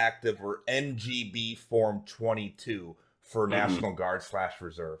 214 for active or NGB Form 22 for National Guard /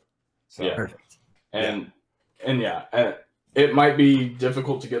 Reserve. So perfect. And it might be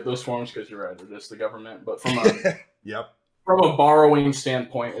difficult to get those forms because you're right, they're just the government. But from a from a borrowing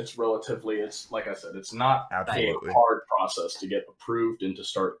standpoint, it's like I said, it's not a hard process to get approved and to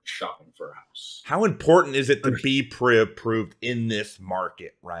start shopping for a house. How important is it to be pre-approved in this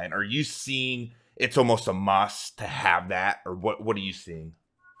market, Ryan? Are you seeing it's almost a must to have that, or what are you seeing?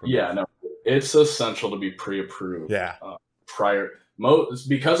 No, it's essential to be pre-approved. Yeah.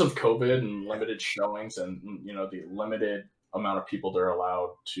 Because of COVID and limited showings and the limited amount of people they're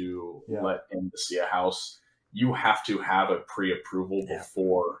allowed to let in to see a house, you have to have a pre-approval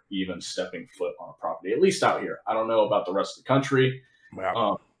before even stepping foot on a property, at least out here. I don't know about the rest of the country.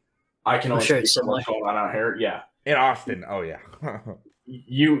 I can only speak for what's going on out here. Yeah. In Austin. Oh yeah.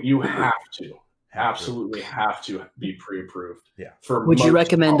 You have to. Absolutely have to be pre-approved. Yeah. Would you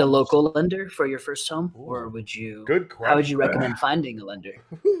recommend a local lender for your first home, or would you? Good question. How would you recommend finding a lender?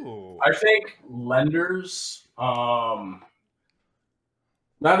 I think lenders. That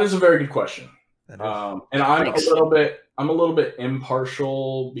is a very good question. And I'm a little bit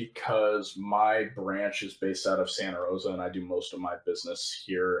impartial because my branch is based out of Santa Rosa, and I do most of my business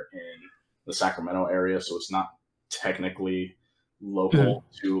here in the Sacramento area, so it's not technically local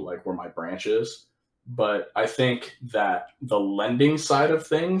to like where my branch is. But I think that the lending side of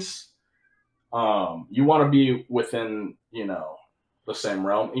things, you want to be within the same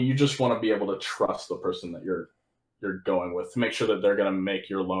realm, and you just want to be able to trust the person that you're going with to make sure that they're going to make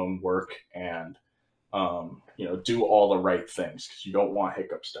your loan work and do all the right things, because you don't want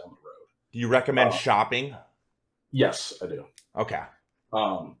hiccups down the road. Do you recommend shopping? Yes, I do. Okay.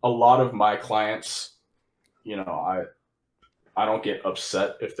 A lot of my clients, I don't get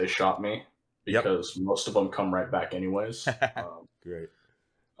upset if they shop me, because most of them come right back anyways. Great.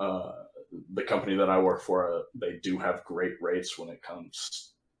 The company that I work for, they do have great rates when it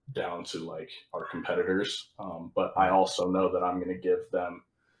comes down to like our competitors. But I also know that I'm going to give them,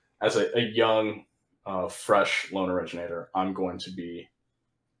 as a young, fresh loan originator, I'm going to be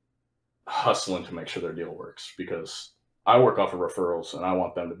hustling to make sure their deal works, because I work off of referrals, and I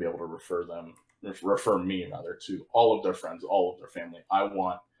want them to be able to refer me to all of their friends, all of their family. I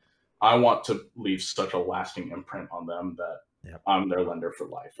want to leave such a lasting imprint on them that I'm their lender for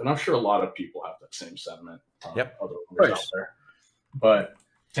life. And I'm sure a lot of people have that same sentiment. Other lenders out there. But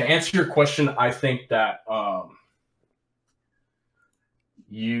to answer your question, I think that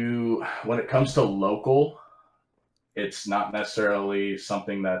when it comes to local, it's not necessarily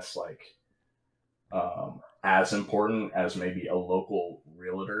something that's like as important as maybe a local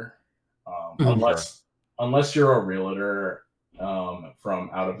realtor, unless you're a realtor from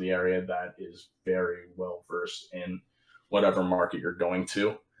out of the area that is very well versed in whatever market you're going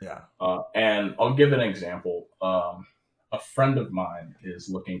to. Yeah. And I'll give an example. A friend of mine is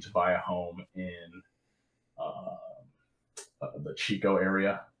looking to buy a home in the Chico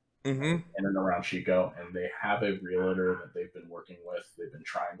area, Mm-hmm. in and around Chico, and they have a realtor that they've been working with. They've been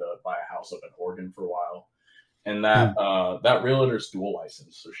trying to buy a house up in Oregon for a while, and that realtor's dual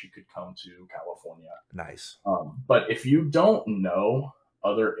license, so she could come to California. Nice. But if you don't know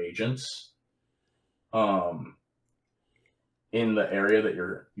other agents, in the area that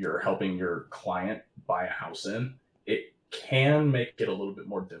you're helping your client buy a house in, it can make it a little bit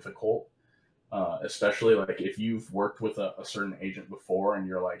more difficult. Especially like if you've worked with a certain agent before and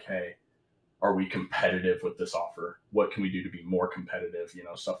you're like, hey, are we competitive with this offer? What can we do to be more competitive? You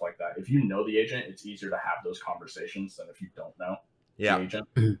know, stuff like that. If you know the agent, it's easier to have those conversations than if you don't know the agent.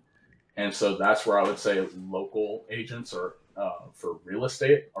 And so that's where I would say local agents or for real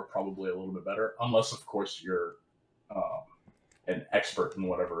estate are probably a little bit better, unless of course you're an expert in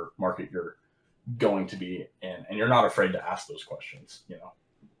whatever market you're going to be in and you're not afraid to ask those questions, you know.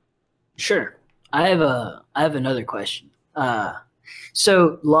 Sure. I have another question.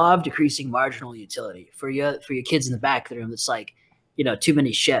 So law of decreasing marginal utility for your kids in the back of the room. It's like, you know, too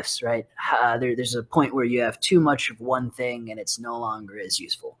many chefs, right? There's a point where you have too much of one thing and it's no longer as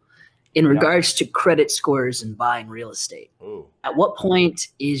useful. In regards to credit scores and buying real estate, at what point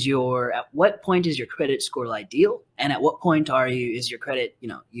is your credit score ideal? And at what point is your credit, you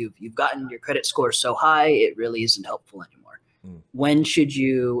know, you've gotten your credit score so high it really isn't helpful anymore? When should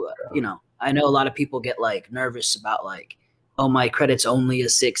you, you know, I know a lot of people get like nervous about like, oh, my credit's only a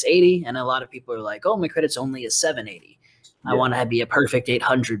 680. And a lot of people are like, oh, my credit's only a 780. I want to be a perfect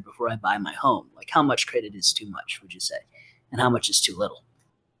 800 before I buy my home. Like, how much credit is too much, would you say? And how much is too little?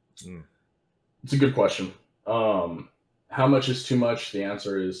 It's a good question. How much is too much? The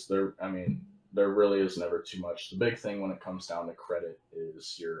answer is there really is never too much. The big thing when it comes down to credit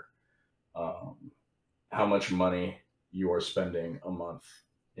is your how much money you are spending a month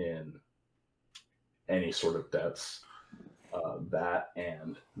in any sort of debts. That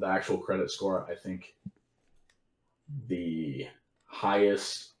and the actual credit score, I think the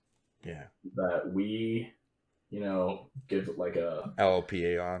highest that we, you know, give like a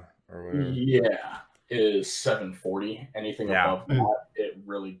LLPA on or whatever. Is 740. Anything above that, it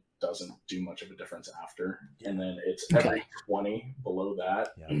really doesn't do much of a difference after. And then it's every 20 below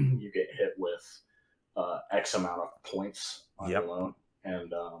that, you get hit with X amount of points on your loan.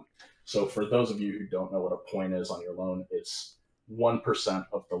 And so for those of you who don't know what a point is on your loan, it's 1%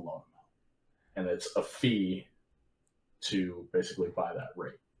 of the loan amount. And it's a fee to basically buy that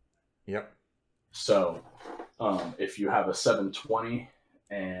rate. So if you have a 720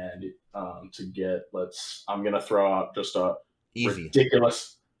 and to get, I'm going to throw out just a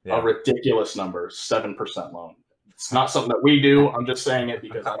ridiculous number, 7% loan. It's not something that we do. I'm just saying it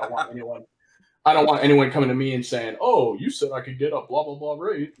because I don't want anyone coming to me and saying, oh, you said I could get a blah, blah, blah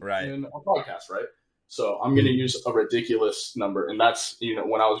rate in a podcast, right? So I'm going to use a ridiculous number. And that's, you know,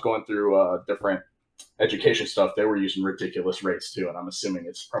 when I was going through different education stuff, they were using ridiculous rates too. And I'm assuming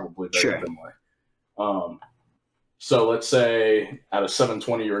it's probably very similar. So let's say at a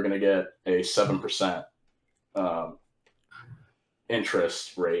 720, you're going to get a 7%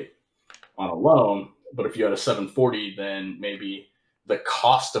 interest rate on a loan. But if you had a 740, then maybe the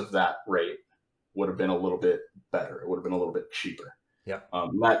cost of that rate would have been a little bit better. It would have been a little bit cheaper.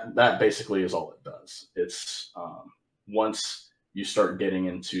 That basically is all it does. It's once you start getting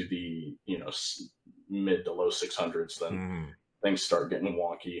into the, you know, mid to low 600s, then things start getting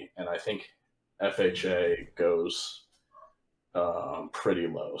wonky. And I think FHA goes pretty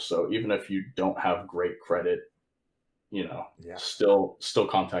low. So even if you don't have great credit, you know, still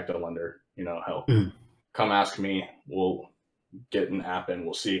contact a lender. You know, help. Come ask me. We'll get an app and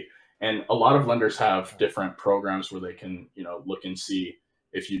we'll see. And a lot of lenders have different programs where they can, you know, look and see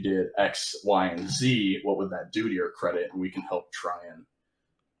if you did X, Y, and Z, what would that do to your credit? And we can help try and.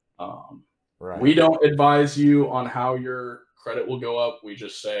 We don't advise you on how your credit will go up. We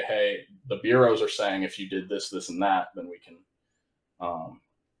just say, hey, the bureaus are saying if you did this, this, and that, then we can,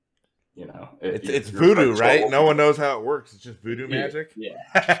 you know. It's voodoo, right? No one knows how it works. It's just voodoo magic.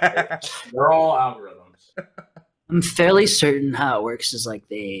 They're all algorithms. I'm fairly certain how it works is like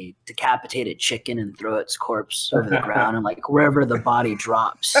they decapitate a chicken and throw its corpse over the ground, and like wherever the body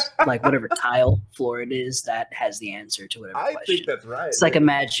drops, like whatever tile floor it is, that has the answer to whatever question. I think that's right. It's like a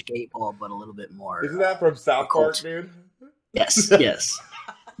magic 8-ball, but a little bit more. Isn't that from South Park, dude? Yes, yes.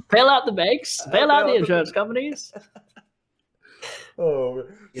 Bail out the banks. Bail out the insurance companies. Oh,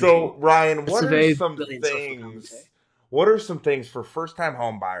 so Ryan, That's what a are very some brilliant social things? commentary. What are some things for first-time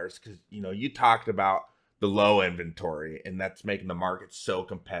home buyers? Because you talked about the low inventory, and that's making the market so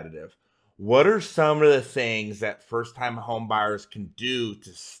competitive. What are some of the things that first-time home buyers can do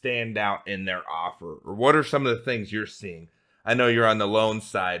to stand out in their offer, or what are some of the things you're seeing? I know you're on the loan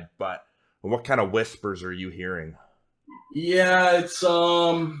side, but what kind of whispers are you hearing? Yeah, it's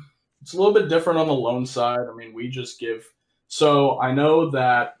a little bit different on the loan side. I mean, we just give. So I know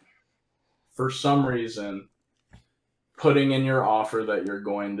that for some reason, putting in your offer that you're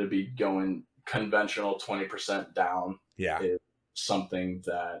going to be going conventional 20% down Yeah, is something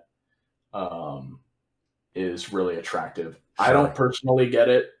that is really attractive. Sure. I don't personally get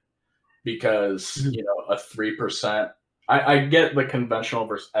it because a 3%. I get the conventional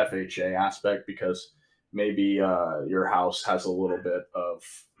versus FHA aspect because maybe your house has a little bit of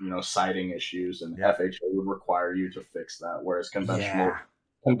siding issues, and Yeah. FHA would require you to fix that, whereas Yeah.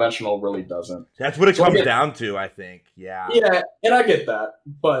 conventional really doesn't. That's what it So I comes get- down to, I think. Yeah. Yeah, and I get that,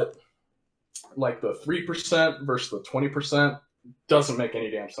 but like the 3% versus the 20% doesn't make any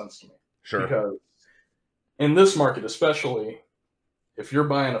damn sense to me. Sure. Because in this market, especially if you're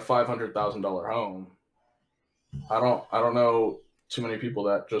buying a $500,000 home, I don't know too many people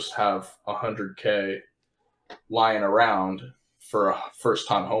that just have $100K lying around for a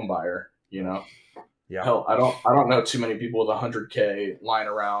first-time home buyer. Yeah. Hell, I don't know too many people with $100K lying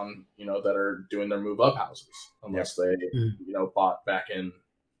around, that are doing their move-up houses, unless they, bought back in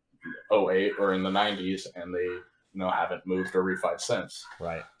 2008 or in the 90s, and they, haven't moved or refied since.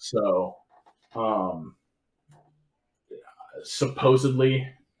 Right. So, supposedly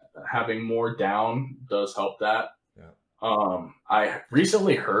having more down does help that. Yeah. I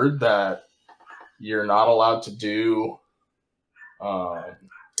recently heard that you're not allowed to do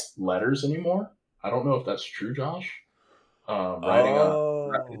letters anymore. I don't know if that's true, Josh.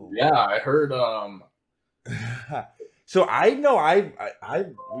 Yeah, I heard. So I know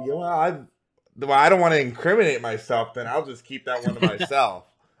well, I don't want to incriminate myself, then I'll just keep that one to myself.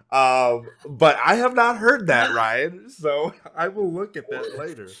 But I have not heard that, Ryan. So I will look at that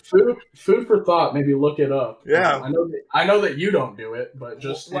later. Food for thought. Maybe look it up. Yeah. I know that you don't do it, but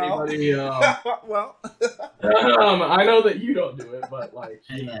just anybody. Well, I know that you don't do it, but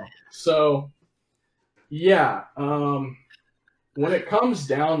So, yeah. When it comes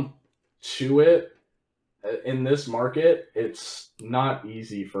down to it, in this market, it's not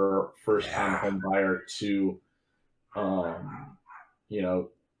easy for a first-time home buyer to,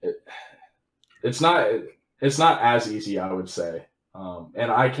 it's not as easy, I would say.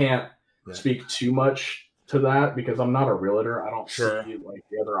 And I can't speak too much to that because I'm not a realtor. I don't see like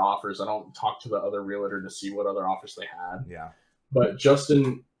the other offers. I don't talk to the other realtor to see what other offers they had. Yeah. But just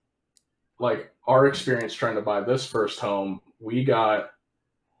in like our experience trying to buy this first home, we had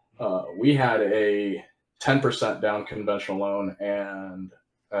a 10% down conventional loan and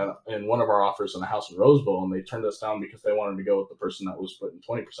in one of our offers in a house in Roseville, and they turned us down because they wanted to go with the person that was putting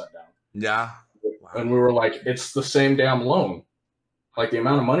 20% down. Yeah. Wow. And we were like, it's the same damn loan. Like the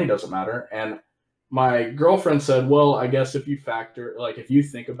amount of money doesn't matter. And my girlfriend said, well, I guess if you factor, like if you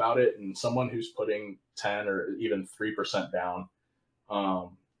think about it, and someone who's putting 10 or even 3% down,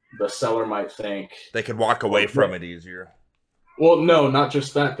 the seller might think they could walk away from it easier. Well, no, not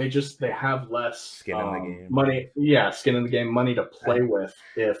just that. They have less skin in the game. Money. Yeah, skin in the game, money to play with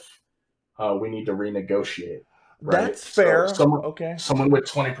if we need to renegotiate. Right? That's fair. Someone with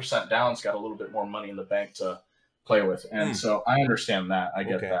 20% down's got a little bit more money in the bank to play with, and so I understand that. I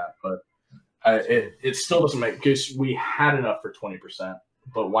get that, but it still doesn't make because we had enough for 20%.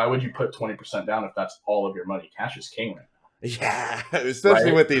 But why would you put 20% down if that's all of your money? Cash is king right now. Yeah,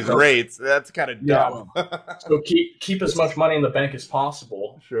 especially with these rates. That's kind of dumb. So keep as much money in the bank as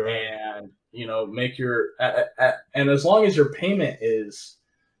possible. Sure. And, make your and as long as your payment is,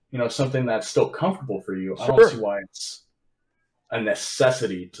 something that's still comfortable for you, I don't see why it's a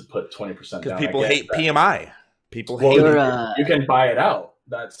necessity to put 20% down. Because people hate PMI. People hate you can buy it out.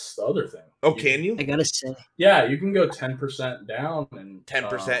 That's the other thing. Oh, can you? I gotta say. Yeah, you can go 10% down and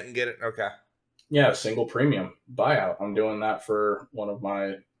 10% and get it. Okay. Yeah, single premium buyout. I'm doing that for one of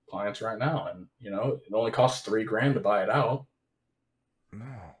my clients right now, and it only costs $3,000 to buy it out.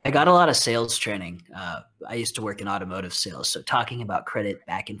 I got a lot of sales training. I used to work in automotive sales, so talking about credit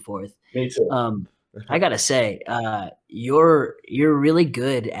back and forth. Me too. I gotta say, you're really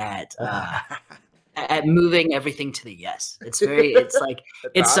good at at moving everything to the yes. It's like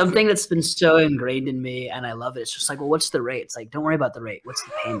it's awesome. something that's been so ingrained in me, and I love it. It's just like, well, what's the rate? It's like, don't worry about the rate. What's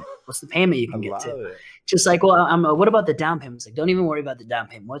the payment? What's the payment you can get to? It. Just like, well, what about the down payment? It's like, don't even worry about the down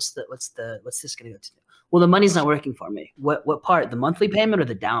payment. What's this gonna go to? Well, the money's not working for me. What part? The monthly payment or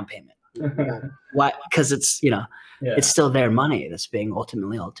the down payment? Why? Because it's it's still their money that's being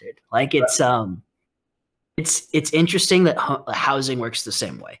ultimately altered. Like it's interesting that housing works the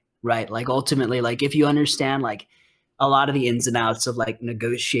same way, right? Like ultimately, like if you understand like a lot of the ins and outs of like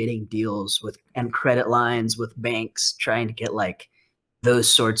negotiating deals with and credit lines with banks, trying to get like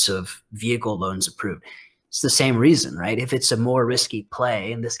those sorts of vehicle loans approved. It's the same reason, right? If it's a more risky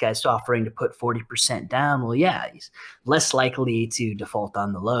play and this guy's offering to put 40% down, well, yeah, he's less likely to default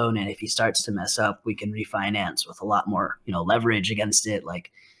on the loan. And if he starts to mess up, we can refinance with a lot more, leverage against it.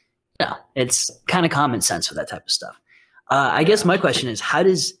 Like, yeah, it's kind of common sense for that type of stuff. I guess my question is, how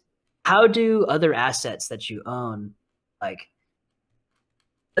do other assets that you own, like,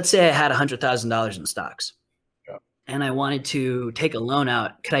 let's say I had $100,000 in stocks. And I wanted to take a loan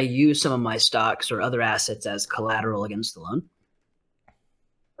out, could I use some of my stocks or other assets as collateral against the loan?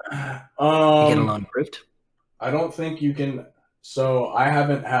 Get a loan approved? I don't think you can. So I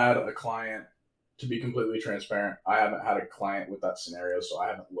haven't had a client, to be completely transparent, I haven't had a client with that scenario, so I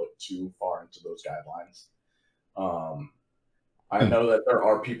haven't looked too far into those guidelines. I know that there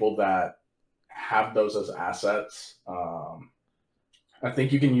are people that have those as assets. I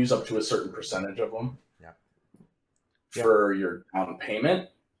think you can use up to a certain percentage of them. For your down payment,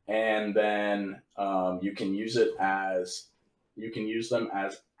 and then you can use them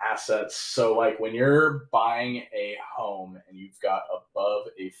as assets. So like when you're buying a home and you've got above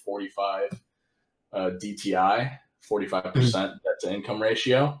a 45 DTI, 45% debt to income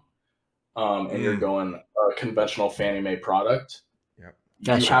ratio, and you're going a conventional Fannie Mae product,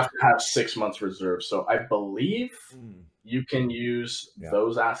 you have to have 6 months reserve. So I believe you can use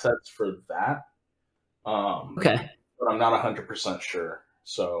those assets for that. Okay. But I'm not 100% sure.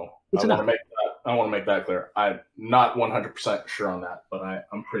 So I want to make that clear. I'm not 100% sure on that, but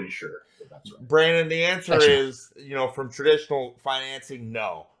I'm pretty sure that's right. Brandon, the answer is, from traditional financing,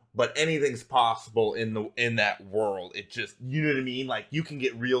 no. But anything's possible in that world. It just, you know what I mean? Like you can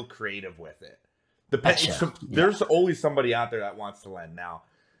get real creative with it. There's always somebody out there that wants to lend. Now,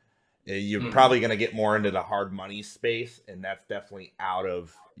 you're probably going to get more into the hard money space, and that's definitely out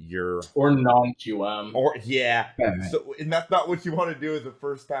of your or non-QM So, and that's not what you want to do as a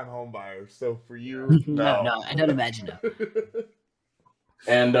first-time home buyer. So for you, no, I don't imagine that.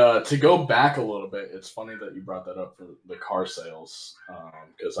 And to go back a little bit, it's funny that you brought that up for the car sales,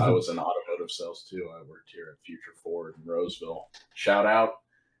 because I was in automotive sales too. I worked here at Future Ford in Roseville. Shout out!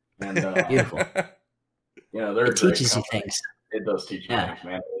 And beautiful. It teaches you things. It does teach you things,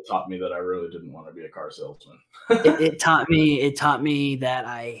 man. It taught me that I really didn't want to be a car salesman. it taught me that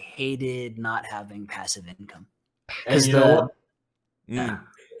I hated not having passive income. And you know what?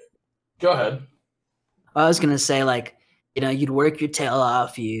 Go ahead. I was gonna say, like, you'd work your tail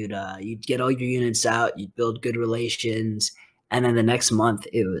off, you'd get all your units out, you'd build good relations, and then the next month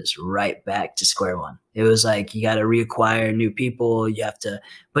it was right back to square one. It was like you got to reacquire new people. You have to,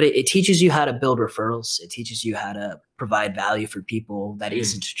 but it teaches you how to build referrals. It teaches you how to provide value for people that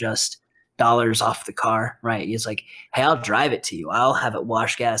isn't just dollars off the car, right? It's like, hey, I'll drive it to you. I'll have it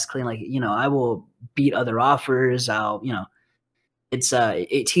wash, gas, clean. Like, I will beat other offers.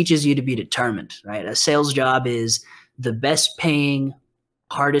 It teaches you to be determined, right? A sales job is the best paying,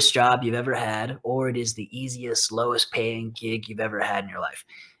 hardest job you've ever had, or it is the easiest, lowest paying gig you've ever had in your life.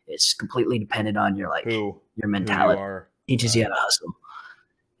 It's completely dependent on your mentality. Teaches you how to hustle.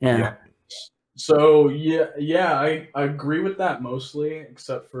 Yeah. So I agree with that mostly,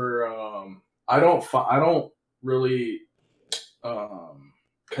 except for I don't really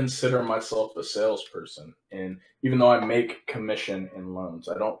consider myself a salesperson, and even though I make commission in loans,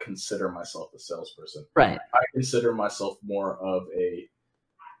 I don't consider myself a salesperson. Right. I consider myself more of a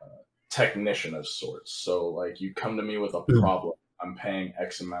technician of sorts. So like you come to me with a problem, I'm paying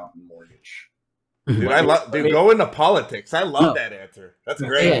X amount in mortgage. Dude, go into politics. I love that answer. That's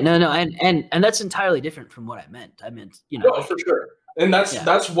great. Yeah, no, and that's entirely different from what I meant. I meant, No, for sure. And that's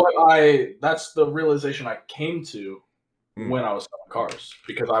the realization I came to when I was selling cars,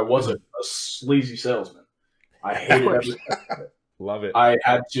 because I wasn't a sleazy salesman. I hated everything. Love it. I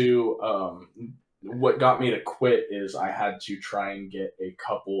had to what got me to quit is I had to try and get a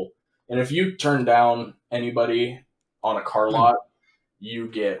couple, and if you turn down anybody on a car lot, you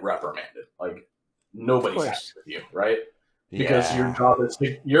get reprimanded. Like nobody's happy with you, right? Because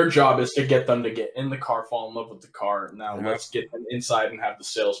your job is to get them to get in the car, fall in love with the car. Now let's get them inside and have the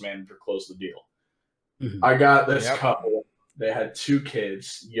sales manager close the deal. Mhm. I got this Yep. couple. They had 2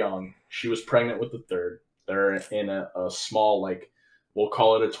 kids, young. She was pregnant with the third. They're in a small, like, we'll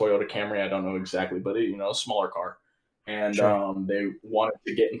call it a Toyota Camry. I don't know exactly, but a smaller car. And Sure. they wanted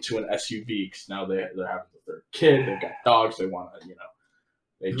to get into an SUV because now they're having the third kid. They've got dogs. They want to,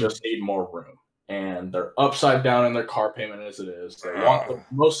 they Mhm. just need more room. And they're upside down in their car payment as it is. They want the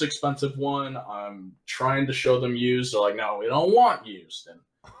most expensive one. I'm trying to show them used. They're like, no, we don't want used. And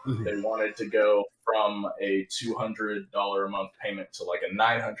Mhm. they wanted to go from a $200 a month payment to like a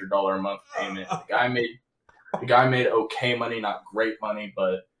 $900 a month payment. The guy made okay money, not great money,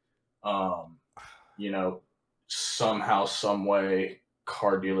 but you know, somehow, some way,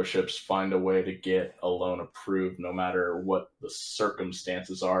 car dealerships find a way to get a loan approved, no matter what the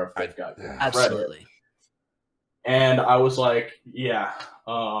circumstances are. If they've got good credit. Absolutely. And I was like, yeah,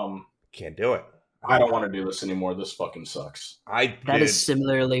 Can't do it. I don't want to do this anymore. This fucking sucks. That is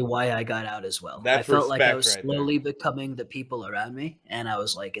similarly why I got out as well. I That's felt like I was respect right there. slowly becoming the people around me, and I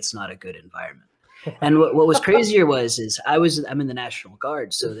was like, it's not a good environment. And what was crazier is I'm in the National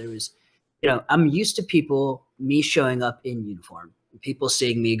Guard, so there was, I'm used to me showing up in uniform, people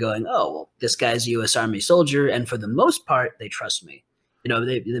seeing me going, oh, well, this guy's a U.S. Army soldier, and for the most part, they trust me.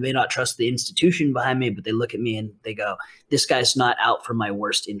 They may not trust the institution behind me, but they look at me and they go, this guy's not out for my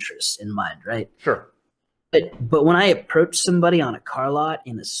worst interests in mind, right? Sure. But when I approached somebody on a car lot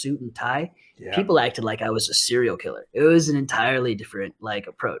in a suit and tie, Yeah. people acted like I was a serial killer. It was an entirely different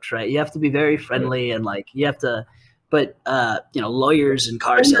approach, right? You have to be very friendly and you have to, but lawyers and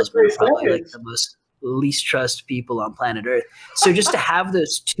car salesmen are probably like the most least trust people on planet Earth. So just to have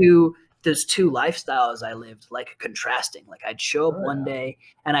those two lifestyles I lived, contrasting. Like I'd show up one day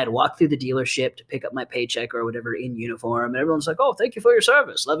and I'd walk through the dealership to pick up my paycheck or whatever in uniform, and everyone's like, oh, thank you for your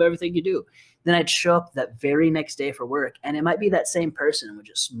service. Love everything you do. Then I'd show up that very next day for work, and it might be that same person who would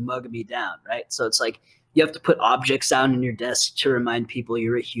just mug me down, right? So it's like you have to put objects down in your desk to remind people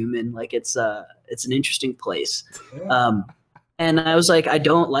you're a human. Like it's an interesting place. And I was like, I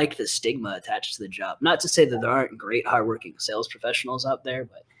don't like the stigma attached to the job. Not to say that there aren't great, hardworking sales professionals out there,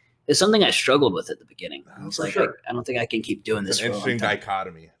 but it's something I struggled with at the beginning. I was like, sure. I don't think I can keep doing this It's an for a long interesting time.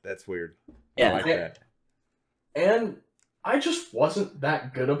 dichotomy. That's weird. Yeah. I like that. And I just wasn't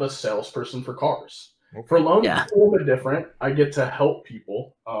that good of a salesperson for cars. Okay. For loans, Yeah. it's a little bit different. I get to help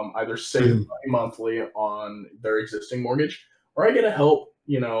people either save money monthly on their existing mortgage, or I get to help,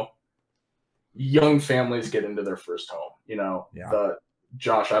 young families get into their first home.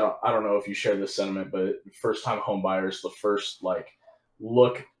 Josh, I don't know if you share this sentiment, but first time home buyers, the first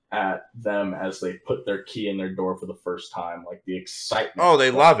look at them as they put their key in their door for the first time, like the excitement. Oh, they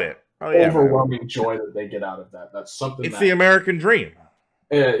love it. Oh, yeah. Overwhelming joy that they get out of that. That's something. It's the American dream.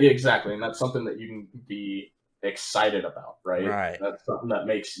 Exactly, and that's something that you can be excited about, right? Right. That's something that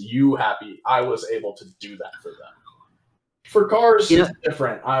makes you happy. I was able to do that for them. For cars, it's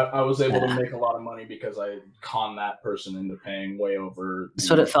different. I was able to make a lot of money because I conned that person into paying way over. That's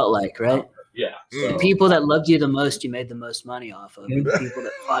what it felt like, right? Yeah. The people that loved you the most, you made the most money off of. And the people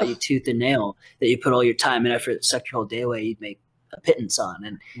that fought you tooth and nail, that you put all your time and effort, sucked your whole day away, you'd make a pittance on,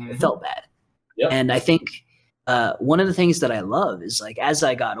 and it felt bad. Yep. And I think one of the things that I love is as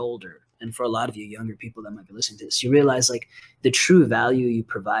I got older, and for a lot of you younger people that might be listening to this, you realize the true value you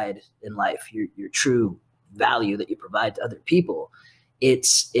provide in life, your true value that you provide to other people,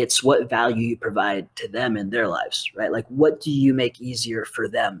 it's what value you provide to them in their lives, right? Like, what do you make easier for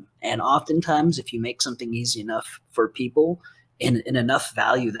them? And oftentimes, if you make something easy enough for people in enough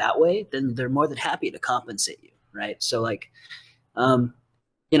value that way, then they're more than happy to compensate you, right? So I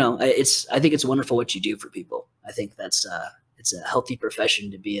think it's wonderful what you do for people. I think that's it's a healthy profession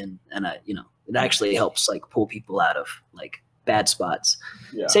to be in, and it actually helps pull people out of bad spots.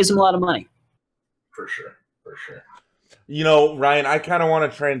 Yeah. Saves them a lot of money. For sure. Ryan, I kind of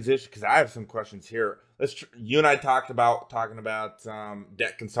want to transition because I have some questions here. You and I talking about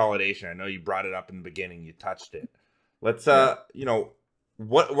debt consolidation. I know you brought it up in the beginning. You touched it. Let's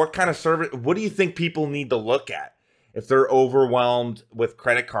what kind of service? What do you think people need to look at if they're overwhelmed with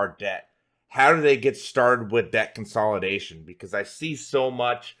credit card debt? How do they get started with debt consolidation? Because I see so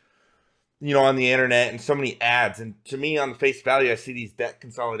much, on the internet and so many ads. And to me, on the face value, I see these debt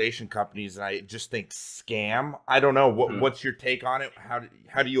consolidation companies and I just think scam. I don't know. What's your take on it?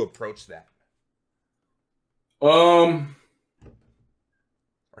 How do you approach that? Or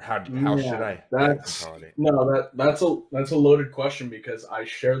how should I consolidate? No, that's a loaded question because I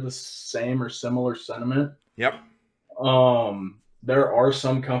share the same or similar sentiment. Yep. There are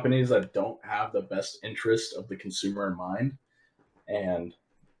some companies that don't have the best interest of the consumer in mind, and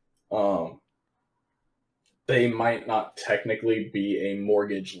they might not technically be a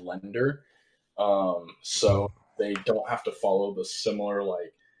mortgage lender, So they don't have to follow the similar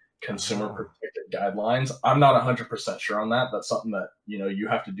like consumer protected guidelines. I'm not 100% sure on that. That's something that you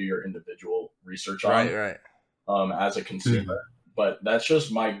have to do your individual research on, Right. as a consumer. But that's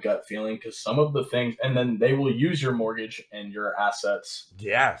just my gut feeling, because some of the things, and then they will use your mortgage and your assets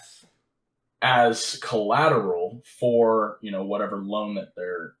Yes. as collateral for whatever loan that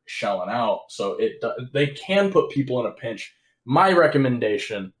they're shelling out. So they can put people in a pinch. My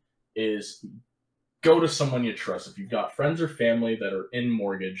recommendation is go to someone you trust. If you've got friends or family that are in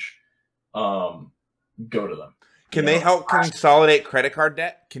mortgage, go to them. Can they help consolidate credit card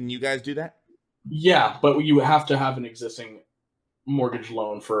debt? Can you guys do that? Yeah, but you have to have an existing mortgage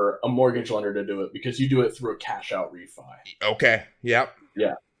loan for a mortgage lender to do it, because you do it through a cash out refi. Okay. Yep.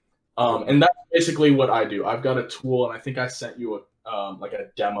 Yeah. And that's basically what I do. I've got a tool, and I think I sent you like a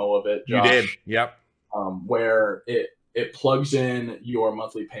demo of it, Josh. You did. Yep. Where it plugs in your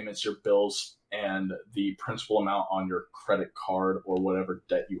monthly payments, your bills, and the principal amount on your credit card or whatever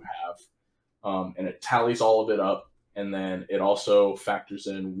debt you have. And it tallies all of it up. And then it also factors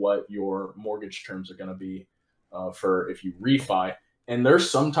in what your mortgage terms are going to be for if you refi. And there's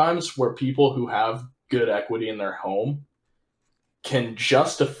sometimes where people who have good equity in their home can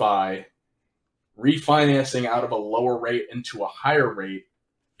justify refinancing out of a lower rate into a higher rate,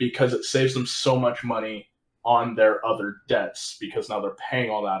 because it saves them so much money on their other debts, because now they're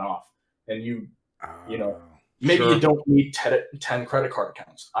paying all that off. And maybe sure. you don't need 10 credit card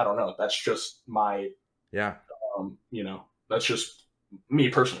accounts. I don't know. That's just my, that's just me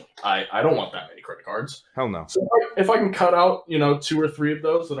personally. I don't want that many credit cards. Hell no. So if I can cut out, 2 or 3 of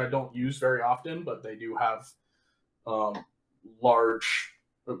those that I don't use very often, but they do have large,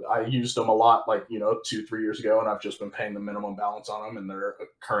 I used them a lot, like, 2-3 years ago, and I've just been paying the minimum balance on them, and they're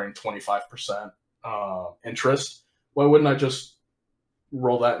occurring 25% interest. Why wouldn't I just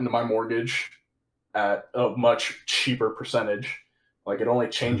roll that into my mortgage at a much cheaper percentage? Like, it only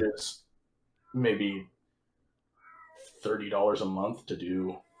changes maybe $30 a month to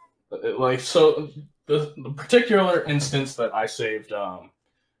do so the particular instance that I saved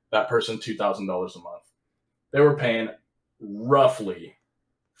that person $2,000 a month, they were paying roughly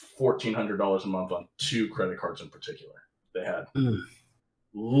 $1,400 a month on 2 credit cards in particular. They had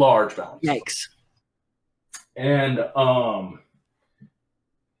large balances. Yikes. And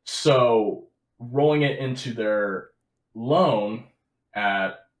so rolling it into their loan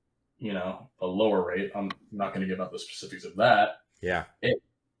at a lower rate, I'm not going to give out the specifics of that. Yeah. It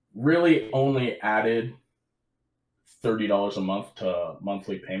really only added $30 a month to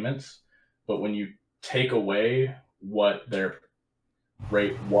monthly payments. But when you take away what their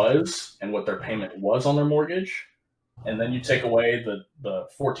rate was and what their payment was on their mortgage, and then you take away the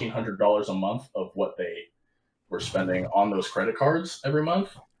 $1,400 a month of what they were spending on those credit cards every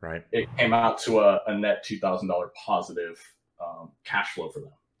month, right, it came out to a net $2,000 positive cash flow for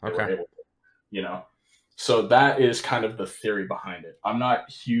them. Okay. So that is kind of the theory behind it. I'm not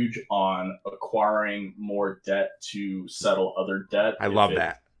huge on acquiring more debt to settle other debt. I love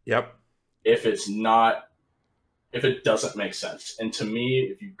that. Yep. If it doesn't make sense. And to me,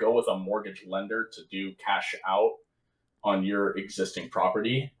 if you go with a mortgage lender to do cash out on your existing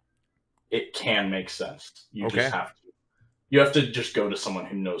property, it can make sense. You have to just go to someone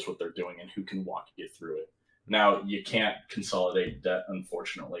who knows what they're doing and who can walk you through it. Now, you can't consolidate debt,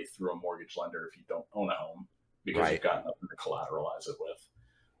 unfortunately, through a mortgage lender if you don't own a home, because you've got nothing to collateralize it with.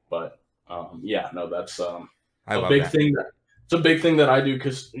 But that's a big thing. It's a big thing that I do,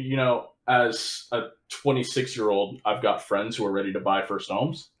 because as a 26-year-old, I've got friends who are ready to buy first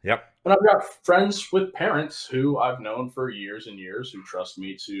homes. Yep. And I've got friends with parents who I've known for years and years who trust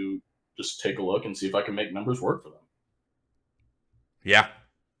me to just take a look and see if I can make numbers work for them. Yeah.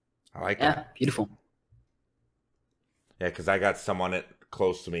 I like that. Yeah, beautiful. Yeah, because I got someone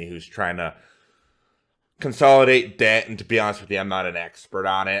close to me who's trying to consolidate debt, and to be honest with you, I'm not an expert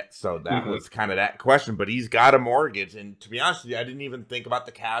on it, so that was kind of that question. But he's got a mortgage, and to be honest with you, I didn't even think about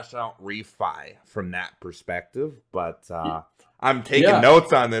the cash out refi from that perspective. But I'm taking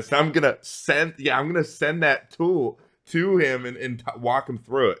notes on this. I'm gonna send that tool to him and walk him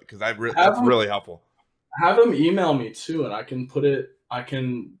through it, because that's really helpful. Have him email me too, and I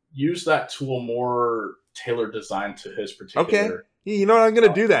can use that tool more tailored design to his particular. Okay. You know what? I'm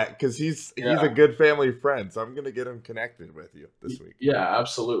gonna do that, because he's a good family friend, so I'm gonna get him connected with you this week. Yeah,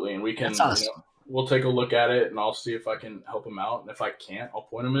 absolutely, and we can. That's awesome. We'll take a look at it, and I'll see if I can help him out, and if I can't, I'll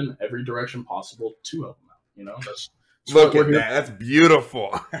point him in every direction possible to help him out. That's look at that. That's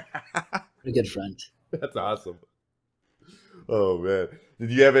beautiful. A good friend. That's awesome. Oh man,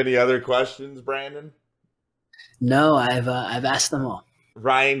 did you have any other questions, Brandon? No, I've asked them all.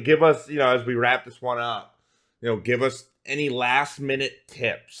 Ryan, give us, as we wrap this one up, give us any last minute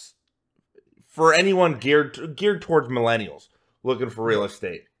tips for anyone geared towards millennials looking for real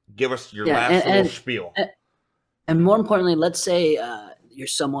estate. Give us your last little spiel. And more importantly, let's say you're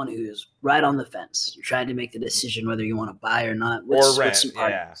someone who's right on the fence. You're trying to make the decision whether you want to buy or not. Or rent,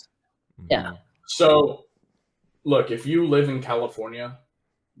 yeah. So, look, if you live in California,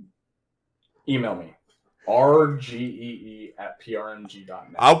 email me. rgee@prmg.net.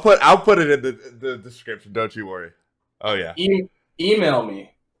 I'll put it in the description. Don't you worry. Oh yeah. Email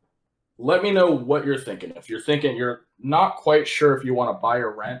me. Let me know what you're thinking. If you're thinking you're not quite sure if you want to buy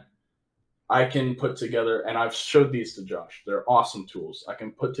or rent, I can put together, and I've showed these to Josh. They're awesome tools. I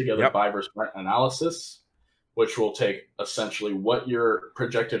can put together buy versus rent analysis, which will take essentially what your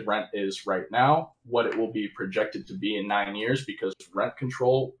projected rent is right now, what it will be projected to be in 9 years, because rent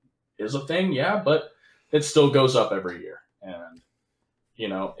control is a thing, but it still goes up every year. And,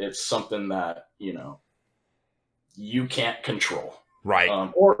 it's something that, you can't control. Right.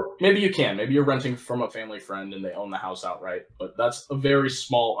 Or maybe you can. Maybe you're renting from a family friend and they own the house outright. But that's a very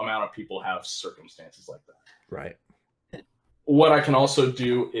small amount of people have circumstances like that. Right. What I can also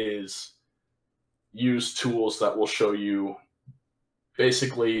do is use tools that will show you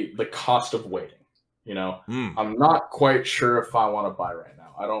basically the cost of waiting. I'm not quite sure if I want to buy right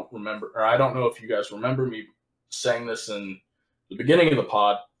now. I don't remember, or I don't know if you guys remember me saying this in the beginning of the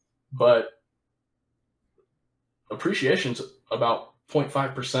pod, but appreciation's about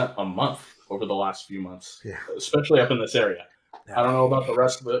 0.5% a month over the last few months, especially up in this area. Yeah. I don't know about the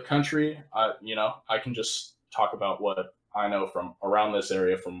rest of the country. I can just talk about what I know from around this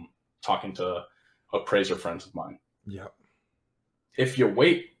area from talking to appraiser friends of mine. Yep. If you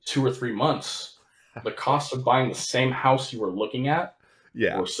wait 2 or 3 months, the cost of buying the same house you were looking at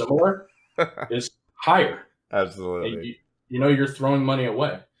or similar is higher. Absolutely. And you're throwing money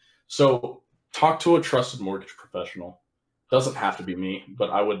away. So talk to a trusted mortgage professional. Doesn't have to be me, but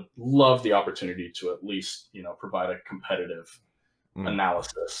I would love the opportunity to at least, provide a competitive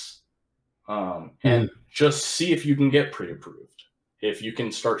analysis. And just see if you can get pre-approved, if you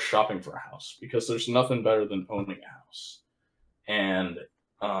can start shopping for a house, because there's nothing better than owning a house. And,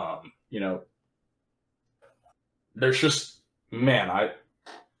 there's just,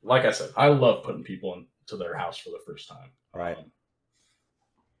 like I said, I love putting people into their house for the first time. Right.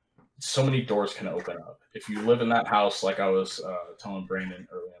 So many doors can open up. If you live in that house, like I was telling Brandon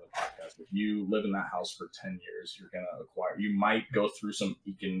earlier in the podcast, if you live in that house for 10 years, you're going to acquire, you might go through some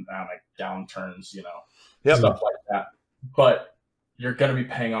economic downturns, stuff like that. But you're going to be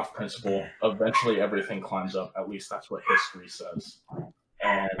paying off principal. Eventually, everything climbs up. At least that's what history says.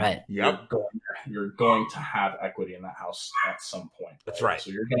 And you're going to have equity in that house at some point. That's right.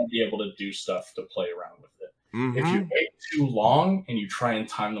 So you're going to be able to do stuff to play around with it. Mm-hmm. If you wait too long and you try and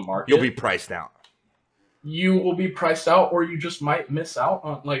time the market, you'll be priced out. You will be priced out, or you just might miss out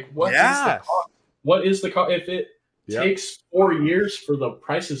on what is the cost? What is the cost? If it takes 4 years for the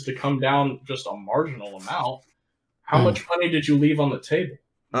prices to come down just a marginal amount, how much money did you leave on the table?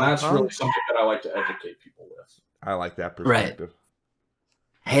 And that's really something that I like to educate people with. I like that perspective. Right.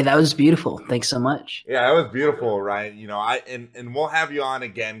 Hey, that was beautiful. Thanks so much. Yeah, that was beautiful, Ryan. And we'll have you on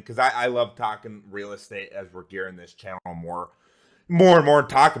again because I love talking real estate as we're gearing this channel more and more to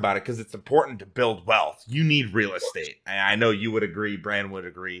talk about it because it's important to build wealth. You need real estate. I know you would agree, Brandon would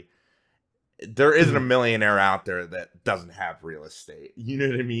agree. There isn't a millionaire out there that doesn't have real estate. You know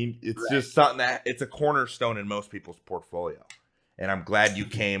what I mean? It's just something that it's a cornerstone in most people's portfolio. And I'm glad you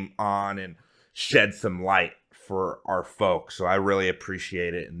came on and shed some light for our folks. So I really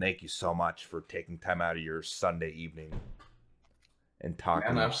appreciate it. And thank you so much for taking time out of your Sunday evening and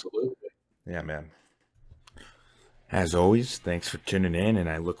talking. Man, absolutely. Yeah, man. As always, thanks for tuning in, and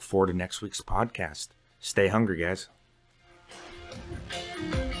I look forward to next week's podcast. Stay hungry, guys.